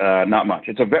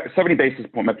 It's 70 basis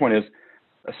point. My point is,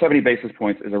 70 basis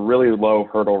points is a really low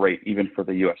hurdle rate, even for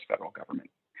the U.S. federal government.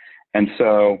 And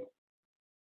so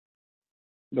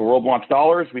the world wants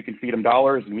dollars. We can feed them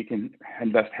dollars, and we can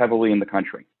invest heavily in the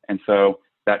country. And so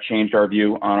that changed our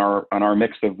view on our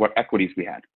mix of what equities we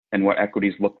had and what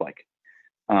equities look like.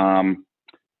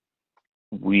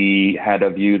 we had a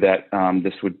view that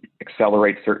this would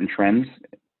accelerate certain trends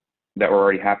that were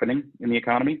already happening in the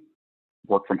economy,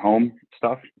 work from home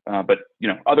stuff, but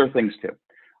other things too.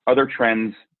 Other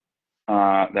trends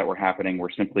that were happening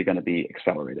were simply going to be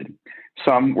accelerated.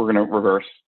 Some were going to reverse,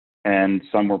 and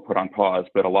some were put on pause.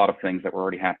 But a lot of things that were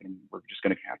already happening were just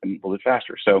going to happen a little bit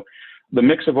faster. So the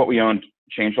mix of what we owned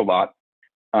changed a lot.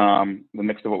 The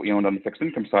mix of what we owned on the fixed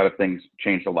income side of things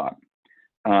changed a lot.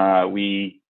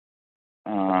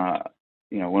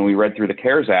 When we read through the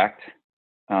CARES Act,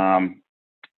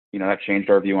 that changed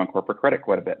our view on corporate credit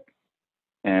quite a bit.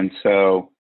 And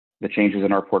so the changes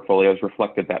in our portfolios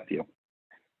reflected that view.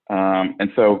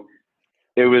 And so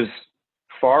it was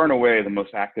far and away the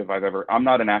most active I've ever. We're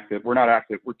not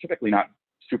active. We're typically not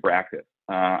super active.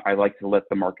 I like to let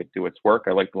the market do its work.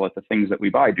 I like to let the things that we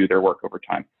buy do their work over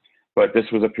time. But this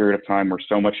was a period of time where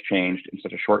so much changed in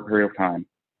such a short period of time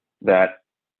that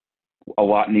a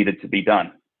lot needed to be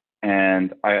done.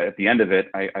 And at the end of it,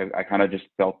 I kind of just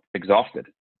felt exhausted,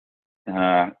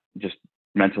 just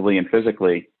mentally and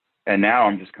physically. And now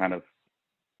I'm just kind of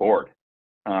bored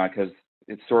because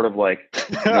it's sort of like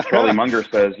Charlie Munger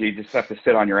says, you just have to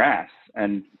sit on your ass.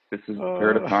 And this is a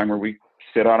period of time where we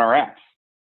sit on our ass.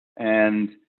 And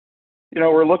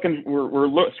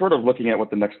we're sort of looking at what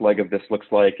the next leg of this looks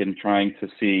like and trying to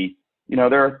see,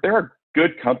 there are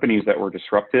good companies that were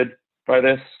disrupted by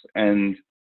this, and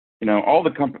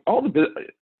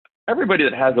everybody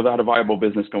that has about a viable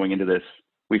business going into this,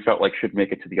 we felt like should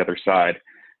make it to the other side,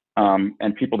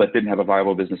 and people that didn't have a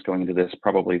viable business going into this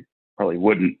probably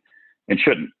wouldn't and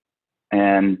shouldn't.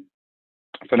 And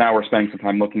so now we're spending some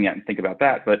time looking at and think about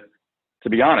that. But to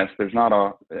be honest, there's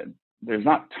not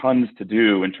tons to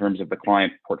do in terms of the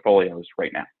client portfolios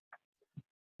right now.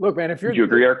 Look, man, Would you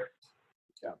agree, Eric?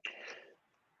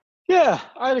 Yeah,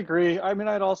 I'd agree. I mean,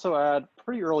 I'd also add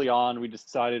pretty early on, we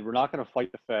decided we're not going to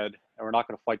fight the Fed and we're not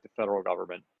going to fight the federal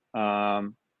government. I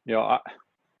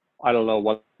don't know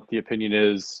what the opinion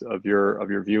is of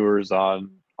your viewers on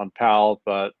Powell,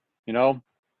 but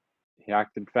he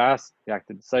acted fast, he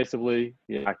acted decisively,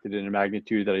 he acted in a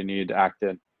magnitude that he needed to act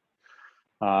in.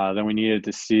 Then we needed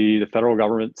to see the federal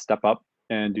government step up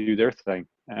and do their thing.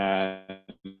 And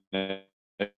it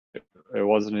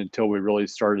wasn't until we really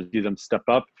started to see them step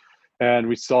up and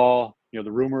we saw,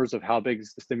 the rumors of how big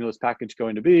is the stimulus package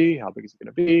going to be, how big is it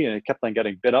going to be, and it kept on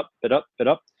getting bid up.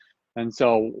 And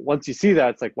so once you see that,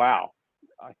 it's like, wow,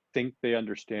 I think they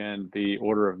understand the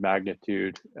order of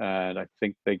magnitude, and I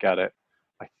think they get it.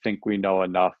 I think we know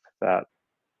enough that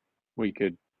we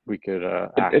could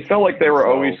act. It felt like they were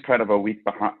always kind of a week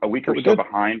or so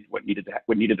behind what needed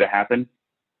to happen.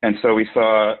 And so we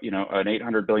saw, an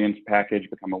 800 billion package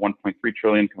become a 1.3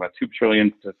 trillion, become a 2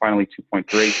 trillion to finally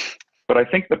 2.3. But I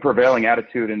think the prevailing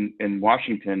attitude in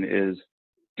Washington is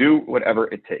do whatever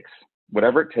it takes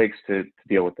to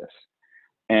deal with this.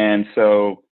 And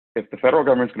so if the federal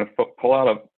government's going to pull out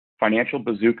a financial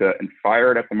bazooka and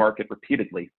fire it at the market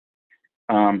repeatedly,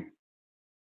 I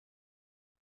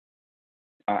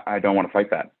don't want to fight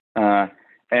that.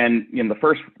 And the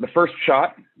first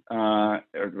shot, well,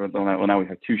 now we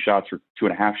have 2 shots or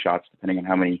 2.5 shots, depending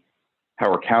on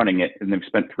how we're counting it, and they've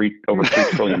spent over $3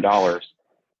 trillion.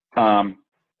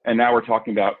 And now we're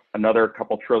talking about another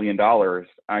couple $1 trillion.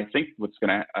 I think what's going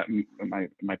to,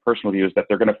 my personal view is that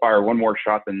they're going to fire one more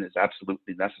shot than is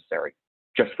absolutely necessary,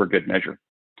 just for good measure.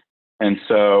 And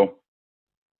so,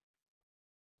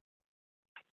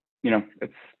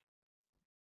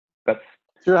 that's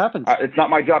sure happens. It's not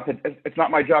my job to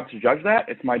judge that.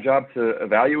 It's my job to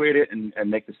evaluate it and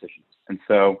make decisions. And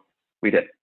so we did.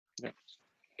 Yeah.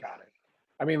 Got it.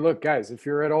 I mean, look, guys, if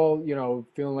you're at all,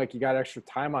 feeling like you got extra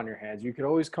time on your hands, you could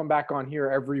always come back on here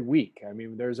every week. I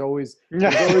mean, there's always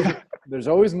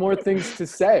more things to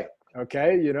say.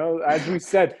 Okay. As we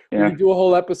said, we can do a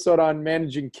whole episode on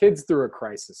managing kids through a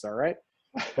crisis. All right.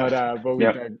 But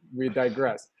we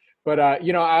digress. But, I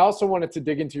also wanted to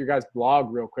dig into your guys'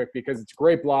 blog real quick because it's a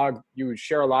great blog. You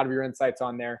share a lot of your insights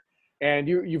on there. And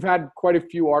you've had quite a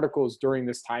few articles during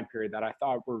this time period that I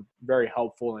thought were very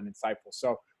helpful and insightful.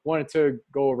 So wanted to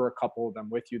go over a couple of them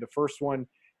with you. The first one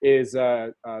is,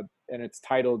 and it's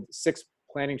titled 6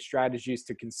 Planning Strategies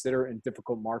to Consider in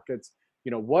Difficult Markets.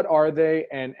 What are they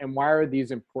and why are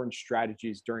these important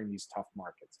strategies during these tough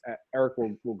markets? Eric,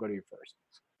 we'll go to you first.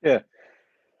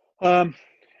 Yeah.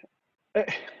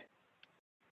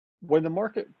 When the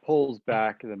market pulls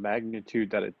back the magnitude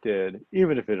that it did,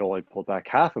 even if it only pulled back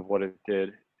half of what it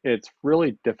did, it's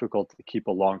really difficult to keep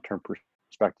a long-term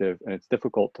perspective, and it's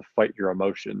difficult to fight your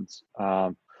emotions.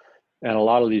 And a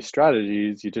lot of these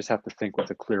strategies, you just have to think with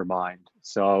a clear mind.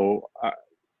 So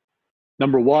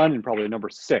number one and probably number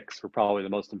six, are probably the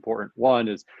most important. One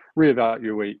is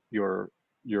reevaluate your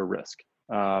risk.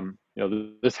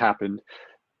 This happened.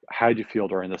 How did you feel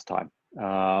during this time?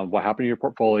 What happened to your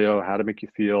portfolio? How did it make you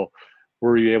feel?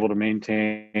 Were you able to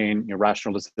maintain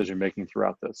rational decision making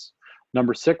throughout this?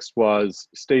 Number six was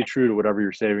stay true to whatever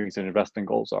your savings and investing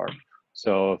goals are.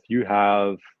 So if you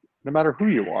have, no matter who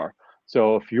you are,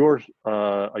 so if you're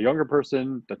a younger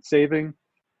person that's saving,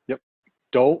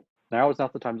 now is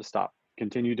not the time to stop.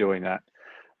 Continue doing that.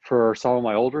 For some of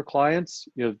my older clients,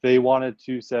 they wanted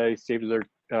to say save to their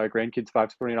grandkids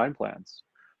 529 plans.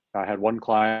 I had one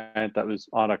client that was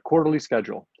on a quarterly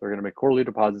schedule. They're going to make quarterly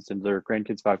deposits into their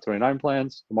grandkids 529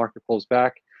 plans. The market pulls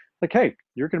back. Like, hey,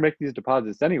 you're going to make these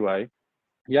deposits anyway.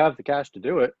 You have the cash to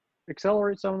do it.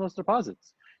 Accelerate some of those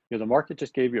deposits. The market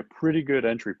just gave you a pretty good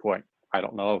entry point. I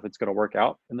don't know if it's going to work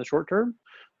out in the short term.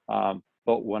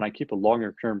 But when I keep a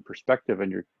longer term perspective in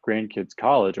your grandkids'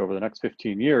 college over the next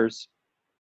 15 years,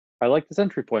 I like this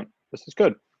entry point. This is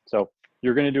good. So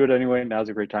you're going to do it anyway. Now's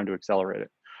a great time to accelerate it.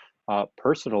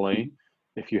 Personally,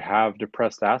 if you have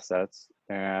depressed assets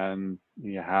and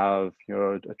you have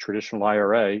a traditional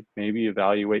IRA, maybe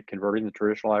evaluate converting the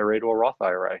traditional IRA to a Roth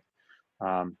IRA.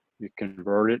 You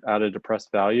convert it at a depressed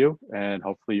value, and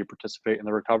hopefully you participate in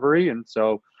the recovery. And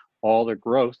so all the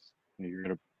growth, you're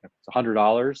going to, if it's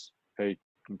 $100, pay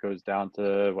goes down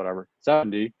to whatever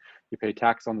 70. You pay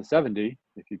tax on the 70.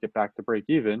 If you get back to break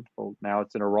even, well, now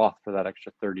it's in a Roth for that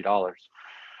extra $30.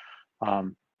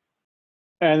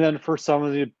 And then for some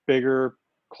of the bigger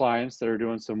clients that are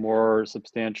doing some more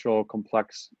substantial,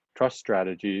 complex trust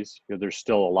strategies, there's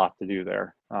still a lot to do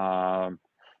there.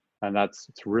 And it's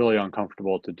really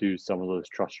uncomfortable to do some of those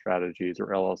trust strategies or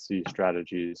LLC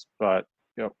strategies, but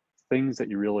things that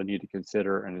you really need to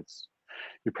consider, and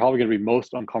you're probably going to be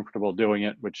most uncomfortable doing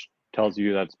it, which tells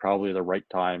you that's probably the right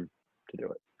time to do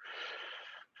it.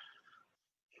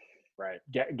 Right.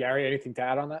 Gary, anything to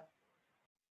add on that?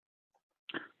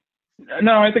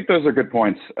 No, I think those are good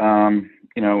points. And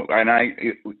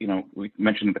we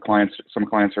mentioned some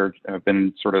clients have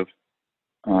been sort of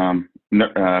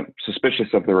suspicious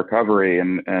of the recovery,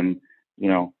 and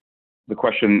the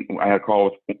question, I had a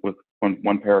call with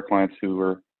one pair of clients who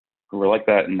were like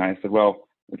that, and I said, well,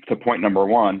 to point number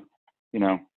one,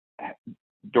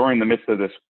 during the midst of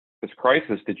this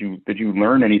crisis, did you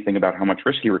learn anything about how much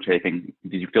risk you were taking?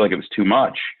 Did you feel like it was too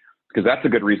much? Because that's a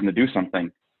good reason to do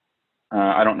something.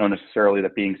 I don't know necessarily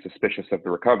that being suspicious of the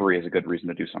recovery is a good reason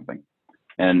to do something,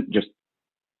 and just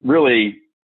really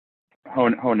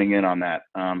honing in on that.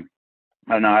 I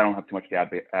don't have too much to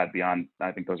add beyond.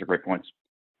 I think those are great points.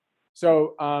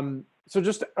 So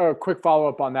just a quick follow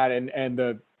up on that, and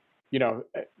the,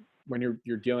 when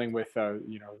you're dealing with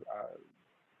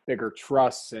bigger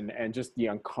trusts and just the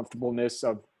uncomfortableness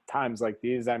of times like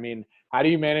these. I mean, how do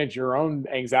you manage your own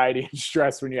anxiety and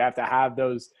stress when you have to have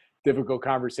those difficult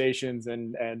conversations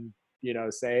and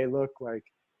say, hey, look, like,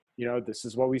 this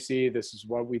is what we see, this is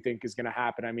what we think is going to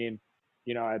happen. I mean,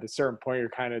 at a certain point, you're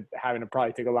kind of having to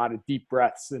probably take a lot of deep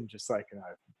breaths and just like,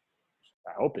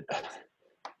 I hope it does.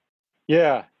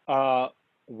 Yeah.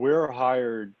 We're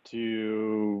hired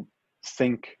to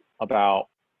think about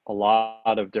a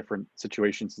lot of different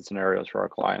situations and scenarios for our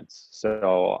clients.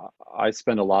 So I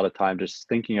spend a lot of time just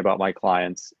thinking about my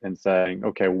clients and saying,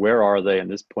 okay, where are they in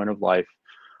this point of life?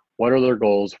 What are their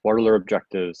goals? What are their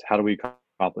objectives? How do we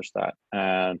accomplish that?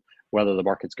 And whether the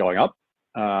market's going up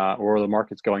or the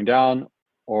market's going down,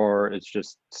 or it's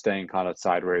just staying kind of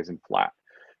sideways and flat.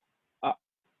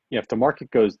 If the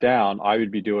market goes down, I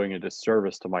would be doing a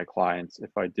disservice to my clients if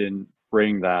I didn't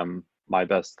bring them my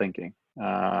best thinking.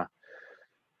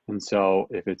 And so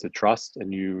if it's a trust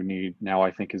and you need, now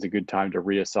I think is a good time to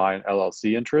reassign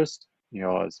LLC interest,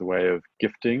 as a way of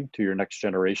gifting to your next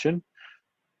generation.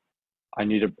 I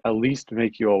need to at least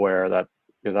make you aware that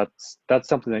that's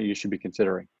something that you should be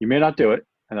considering. You may not do it,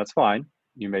 and that's fine.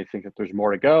 You may think that there's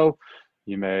more to go.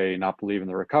 You may not believe in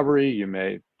the recovery.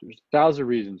 There's 1,000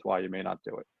 reasons why you may not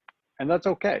do it. And that's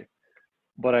okay.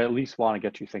 But I at least want to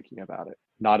get you thinking about it.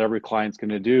 Not every client's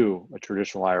going to do a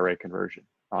traditional IRA conversion.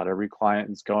 Not every client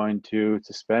is going to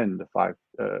spend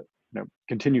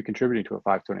continue contributing to a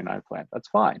 529 plan. That's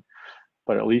fine.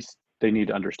 But at least they need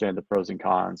to understand the pros and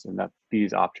cons and that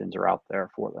these options are out there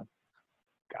for them.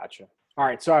 Gotcha. All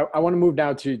right. So I want to move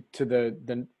now to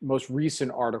the most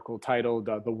recent article titled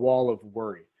The Wall of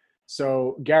Worry.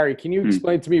 So Gary, can you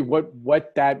explain to me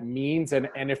what that means and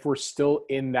if we're still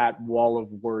in that wall of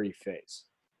worry phase?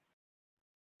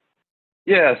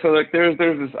 Yeah, so like there's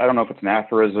this, I don't know if it's an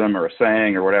aphorism or a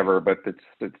saying or whatever, but it's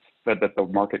said that the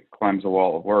market climbs a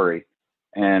wall of worry.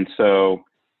 And so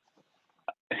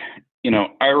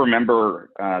I remember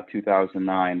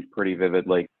 2009 pretty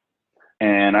vividly.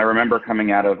 And I remember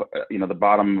coming out of, the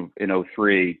bottom in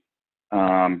 '03,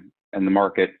 and the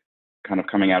market kind of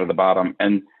coming out of the bottom.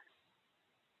 And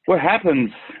what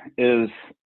happens is,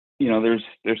 there's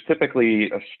typically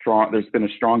there's been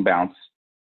a strong bounce.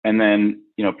 And then,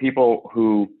 people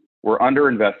who were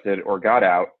underinvested or got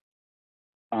out,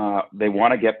 they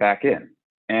want to get back in.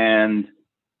 And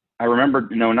I remember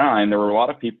in '09, there were a lot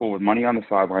of people with money on the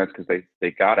sidelines because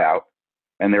they got out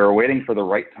and they were waiting for the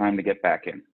right time to get back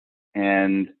in.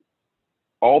 And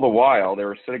all the while they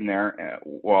were sitting there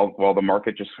while the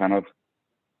market just kind of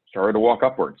started to walk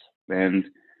upwards. And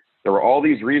there were all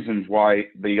these reasons why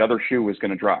the other shoe was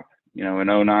going to drop. In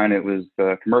 '09, it was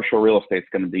the commercial real estate's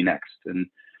going to be next. And,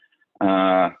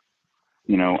 and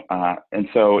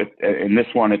so in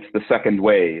this one, it's the second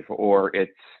wave, or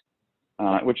it's,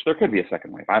 which there could be a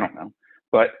second wave. I don't know.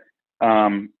 But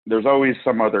there's always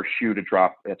some other shoe to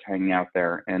drop that's hanging out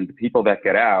there. And the people that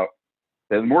get out,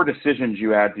 the more decisions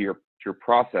you add to your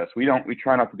process, we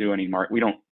try not to do any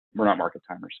we're not market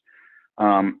timers.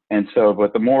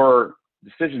 But the more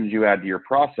decisions you add to your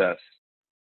process,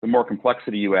 the more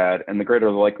complexity you add and the greater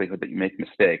the likelihood that you make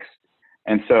mistakes.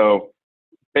 And so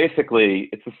basically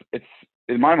it's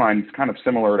in my mind, it's kind of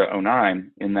similar to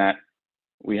 '09 in that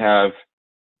we have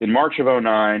in March of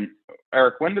 '09,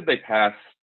 Eric, when did they pass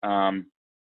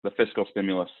the fiscal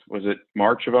stimulus? Was it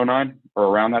March of '09 or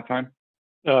around that time?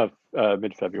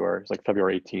 Mid-February. It's like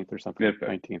February 18th or something,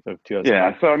 19th of 2000.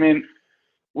 Yeah. So, I mean,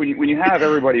 when you have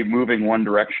everybody moving one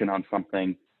direction on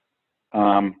something,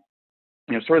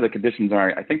 sort of I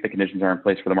think the conditions are in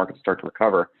place for the market to start to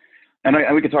recover. And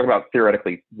we could talk about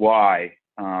theoretically why,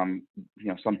 some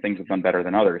things have done better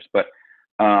than others, but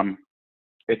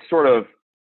it's sort of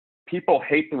people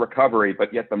hate the recovery,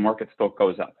 but yet the market still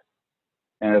goes up.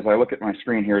 And as I look at my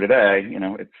screen here today,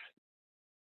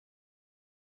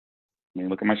 let me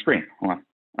look at my screen. Hold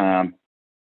on.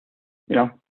 There's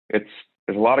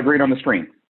a lot of green on the screen.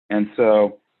 And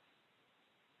so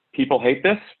people hate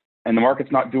this, and the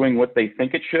market's not doing what they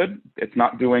think it should. It's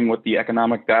not doing what the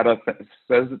economic data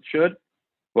says it should,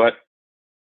 but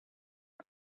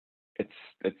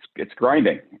it's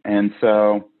grinding. And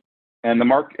so, and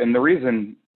the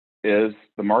reason is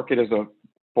the market is a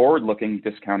forward-looking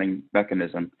discounting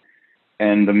mechanism.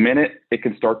 And the minute it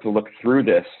can start to look through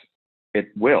this, it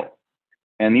will.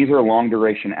 And these are long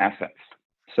duration assets.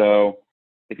 So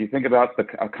if you think about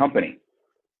a company,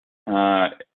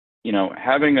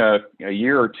 having a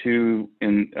year or two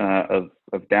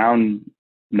of down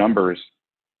numbers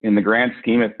in the grand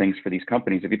scheme of things for these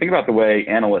companies, if you think about the way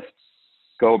analysts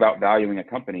go about valuing a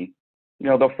company,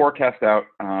 they'll forecast out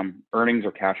earnings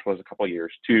or cash flows a couple of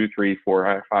years, 2, 3,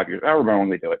 4, 5 years, however long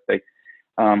they do it. They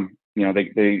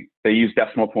use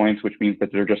decimal points, which means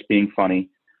that they're just being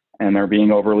funny and they're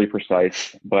being overly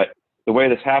precise. But the way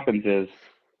this happens is,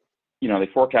 they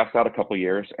forecast out a couple of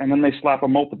years and then they slap a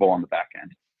multiple on the back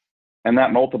end. And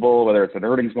that multiple, whether it's an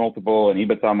earnings multiple, an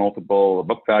EBITDA multiple, a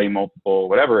book value multiple,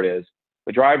 whatever it is,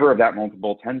 the driver of that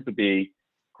multiple tends to be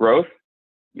growth,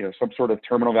 some sort of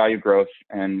terminal value growth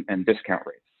and discount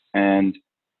rates. And,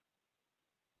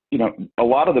 a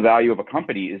lot of the value of a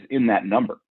company is in that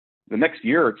number. The next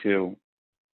year or two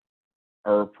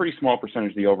are a pretty small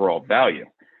percentage of the overall value.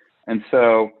 And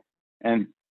so, and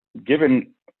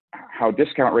given how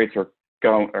discount rates are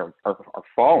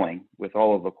falling with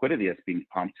all of the liquidity that's being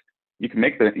pumped, you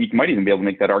might even be able to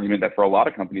make that argument that for a lot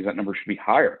of companies, that number should be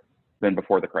higher than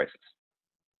before the crisis.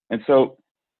 And so,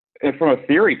 and from a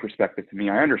theory perspective, to me,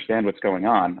 I understand what's going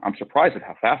on. I'm surprised at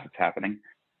how fast it's happening,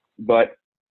 but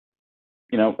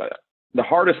the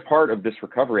hardest part of this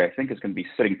recovery, I think, is going to be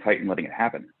sitting tight and letting it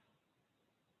happen.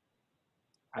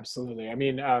 Absolutely. I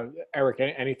mean, Eric,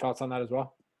 any thoughts on that as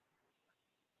well?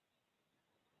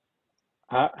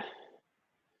 I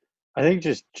think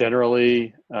just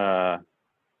generally, if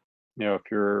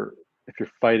you're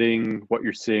fighting what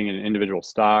you're seeing in an individual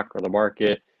stock or the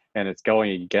market, and it's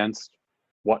going against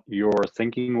what your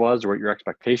thinking was or what your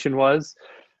expectation was,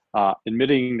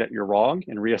 admitting that you're wrong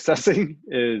and reassessing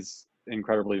is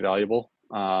incredibly valuable.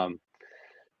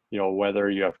 Whether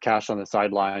you have cash on the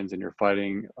sidelines and you're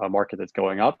fighting a market that's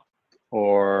going up,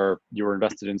 or you're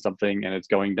invested in something and it's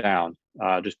going down,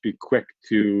 just be quick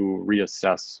to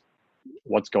reassess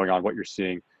what's going on, what you're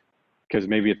seeing, because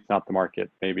maybe it's not the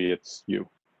market, maybe it's you.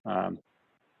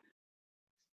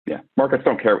 Yeah, markets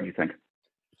don't care what you think.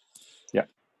 Yeah,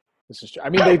 this is true. I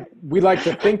mean, we like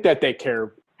to think that they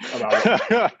care about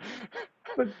it.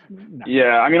 But no.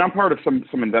 Yeah, I mean, I'm part of some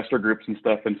investor groups and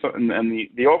stuff, and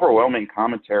the overwhelming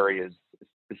commentary is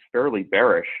fairly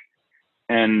bearish.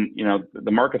 and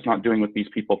the market's not doing what these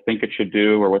people think it should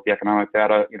do or what the economic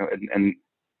data, and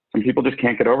some people just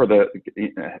can't get over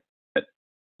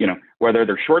whether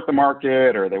they're short the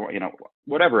market or they,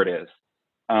 whatever it is.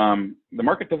 The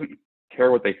market doesn't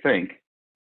care what they think,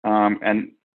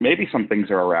 and maybe some things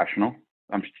are irrational.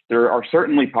 There are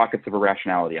certainly pockets of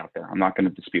irrationality out there. I'm not going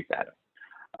to dispute that.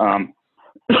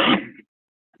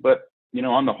 But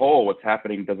on the whole, what's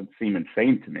happening doesn't seem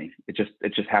insane to me. It's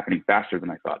just happening faster than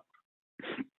I thought.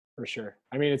 For sure.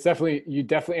 I mean, you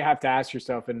definitely have to ask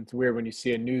yourself, and it's weird when you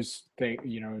see a news thing,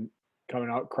 coming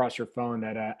out across your phone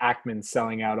that Ackman's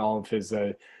selling out all of his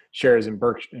shares in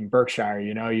Berkshire.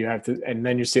 You have to, and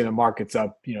then you're seeing the markets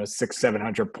up,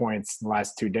 600-700 points in the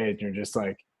last 2 days, and you're just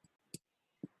like,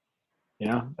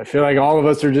 I feel like all of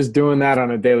us are just doing that on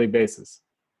a daily basis.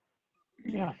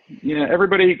 Yeah.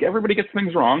 Everybody gets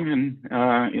things wrong, and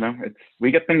we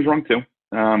get things wrong too.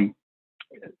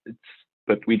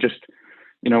 But we just,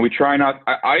 we try not.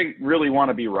 I really want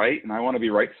to be right, and I want to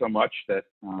be right so much that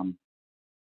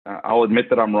I'll admit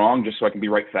that I'm wrong just so I can be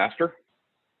right faster.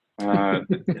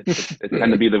 It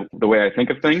tend to be the way I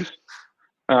think of things.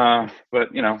 But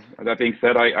that being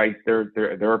said,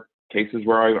 there are cases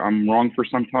where I'm wrong for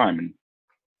some time,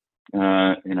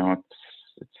 and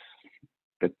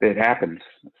it happens.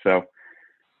 So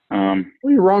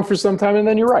you're wrong for some time, and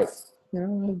then you're right.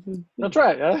 That's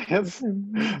right.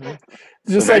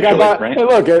 Just like I bought. Right? Hey,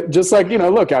 look, just like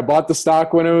look, I bought the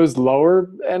stock when it was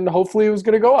lower, and hopefully it was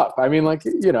going to go up. I mean,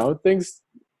 things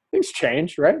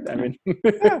change, right? I mean,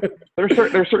 there's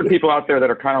certain people out there that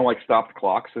are kind of like stopped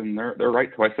clocks, and they're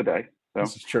right twice a day. So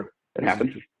this is true. It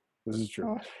happens. This is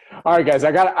true. All right, guys,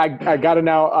 I got to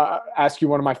now ask you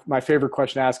one of my favorite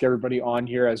questions to ask everybody on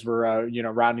here as we're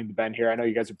rounding the bend here. I know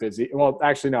you guys are busy. Well,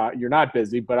 actually, no, you're not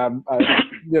busy, but I'm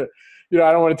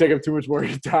I don't want to take up too much more of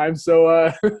your time.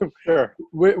 So sure.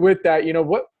 With that,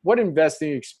 what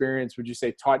investing experience would you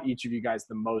say taught each of you guys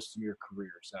the most in your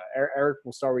careers? Eric,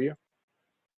 we'll start with you.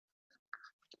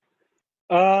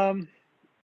 I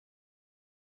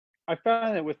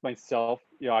found that with myself,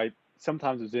 I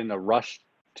sometimes was in a rush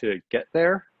to get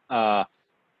there. And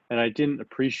I didn't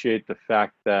appreciate the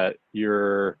fact that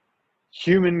your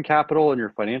human capital and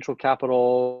your financial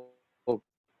capital,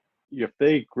 if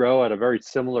they grow at a very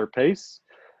similar pace,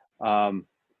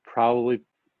 probably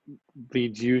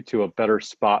leads you to a better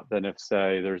spot than if,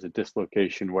 say, there's a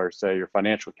dislocation where, say, your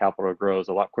financial capital grows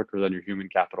a lot quicker than your human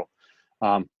capital.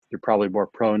 You're probably more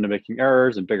prone to making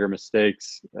errors and bigger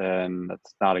mistakes, and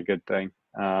that's not a good thing.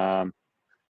 So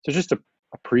just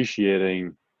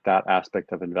appreciating that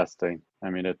aspect of investing. I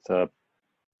mean,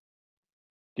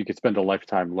 you could spend a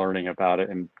lifetime learning about it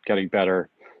and getting better,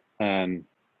 and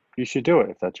you should do it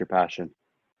if that's your passion.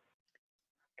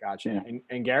 Gotcha.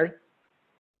 And Gary?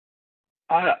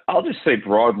 I'll just say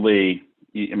broadly,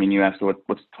 I mean, you asked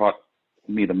what's taught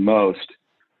me the most.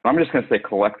 I'm just going to say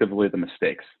collectively the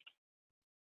mistakes.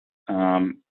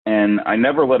 And I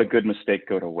never let a good mistake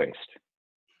go to waste.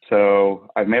 So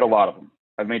I've made a lot of them.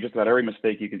 I've made just about every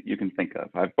mistake you can think of.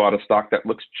 I've bought a stock that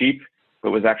looks cheap,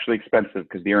 but was actually expensive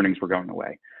because the earnings were going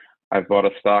away. I've bought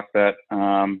a stock that,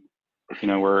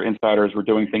 where insiders were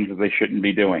doing things that they shouldn't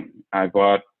be doing. I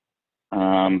bought,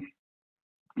 and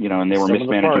they were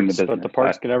mismanaging the business. But the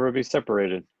parts can never be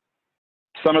separated.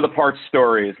 Some of the parts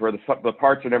stories where the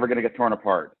parts are never going to get torn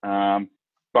apart.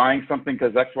 Buying something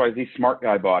because XYZ smart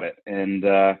guy bought it, and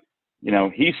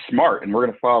he's smart, and we're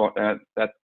going to follow that.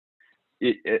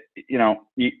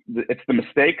 It's the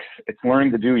mistakes. It's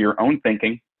learning to do your own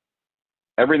thinking.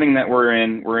 Everything that we're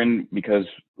in because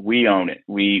we own it.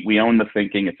 We own the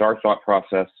thinking. It's our thought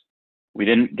process. We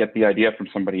didn't get the idea from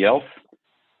somebody else.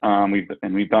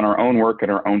 We've done our own work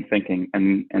and our own thinking,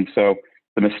 and so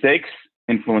the mistakes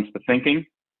influence the thinking.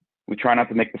 We try not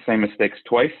to make the same mistakes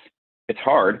twice. It's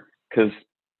hard because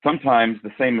sometimes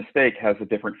the same mistake has a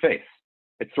different face.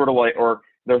 It's sort of like, or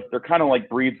they're kind of like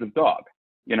breeds of dog.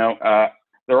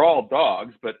 They're all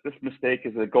dogs, but this mistake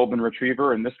is a golden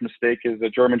retriever and this mistake is a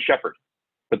German shepherd.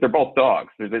 But they're both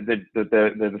dogs. They're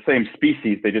the same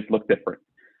species. They just look different.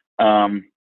 And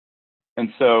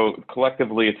so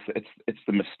collectively, it's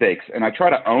the mistakes. And I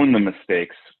try to own the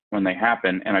mistakes when they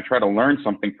happen, and I try to learn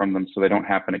something from them so they don't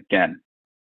happen again.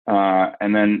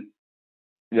 And then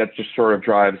that just sort of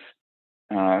drives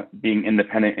being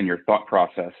independent in your thought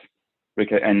process,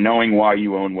 and knowing why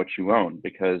you own what you own,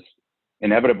 because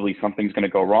inevitably something's going to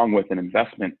go wrong with an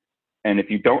investment. And if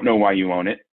you don't know why you own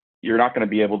it, you're not going to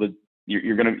be able to,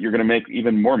 you're going to make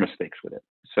even more mistakes with it.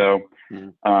 So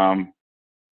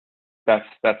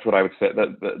that's what I would say.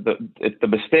 The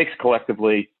mistakes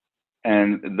collectively,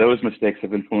 and those mistakes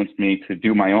have influenced me to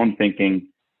do my own thinking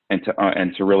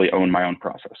and to really own my own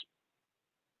process.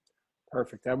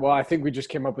 Perfect. Well, I think we just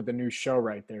came up with a new show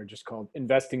right there, just called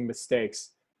 "Investing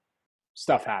Mistakes."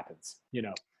 Stuff happens, you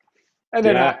know. And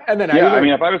then, I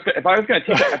mean, if I was going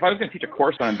to teach a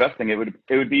course on investing, it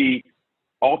would be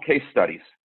all case studies,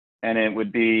 and it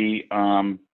would be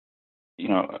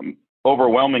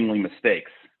overwhelmingly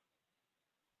mistakes.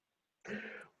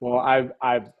 Well,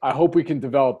 I hope we can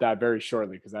develop that very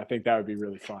shortly, because I think that would be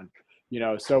really fun. You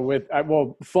know, so with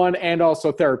fun and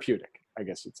also therapeutic, I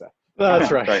guess you'd say.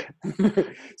 That's right.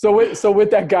 So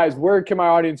with that, guys, where can my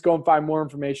audience go and find more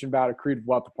information about Accretive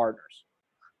Wealth Partners?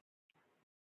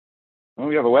 Well,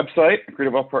 we have a website,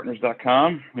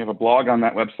 accretivewealthpartners.com. We have a blog on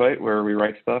that website where we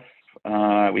write stuff.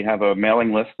 We have a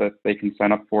mailing list that they can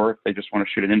sign up for if they just want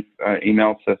to shoot an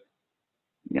email to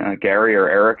Gary or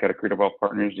Eric at Accretive Wealth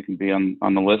Partners. You can be on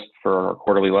the list for our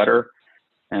quarterly letter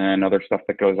and other stuff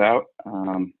that goes out.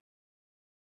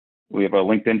 We have a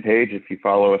LinkedIn page. If you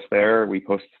follow us there, we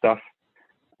post stuff.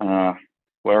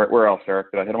 Where else,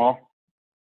 Eric? Did I hit them all?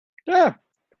 Yeah.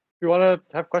 If you want to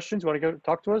have questions, you want to go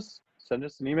talk to us, send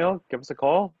us an email, give us a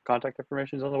call. Contact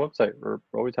information is on the website. We're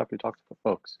always happy to talk to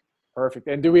folks. Perfect.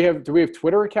 And do we have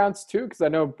Twitter accounts too? Because I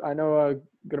know a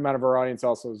good amount of our audience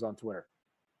also is on Twitter.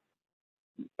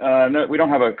 No, we don't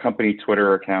have a company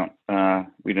Twitter account.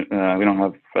 We don't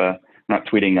have not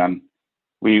tweeting on.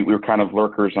 We're kind of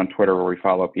lurkers on Twitter where we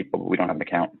follow people, but we don't have an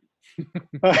account.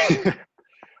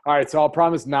 All right, so I'll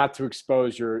promise not to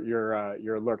expose your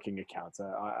lurking accounts.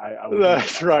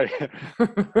 That's right.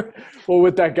 Well,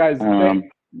 with that, guys.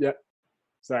 Yeah.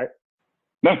 Sorry.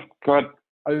 No, go ahead.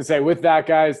 I was gonna say, with that,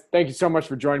 guys, thank you so much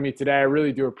for joining me today. I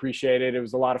really do appreciate it. It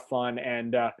was a lot of fun,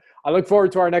 and I look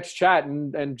forward to our next chat.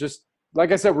 And just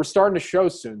like I said, we're starting a show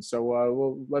soon,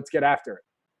 so let's get after it.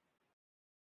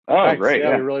 Oh, Thanks. great!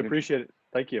 Yeah, we really appreciate it.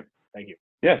 Thank you. Thank you.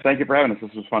 Yeah, thank you for having us.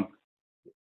 This was fun.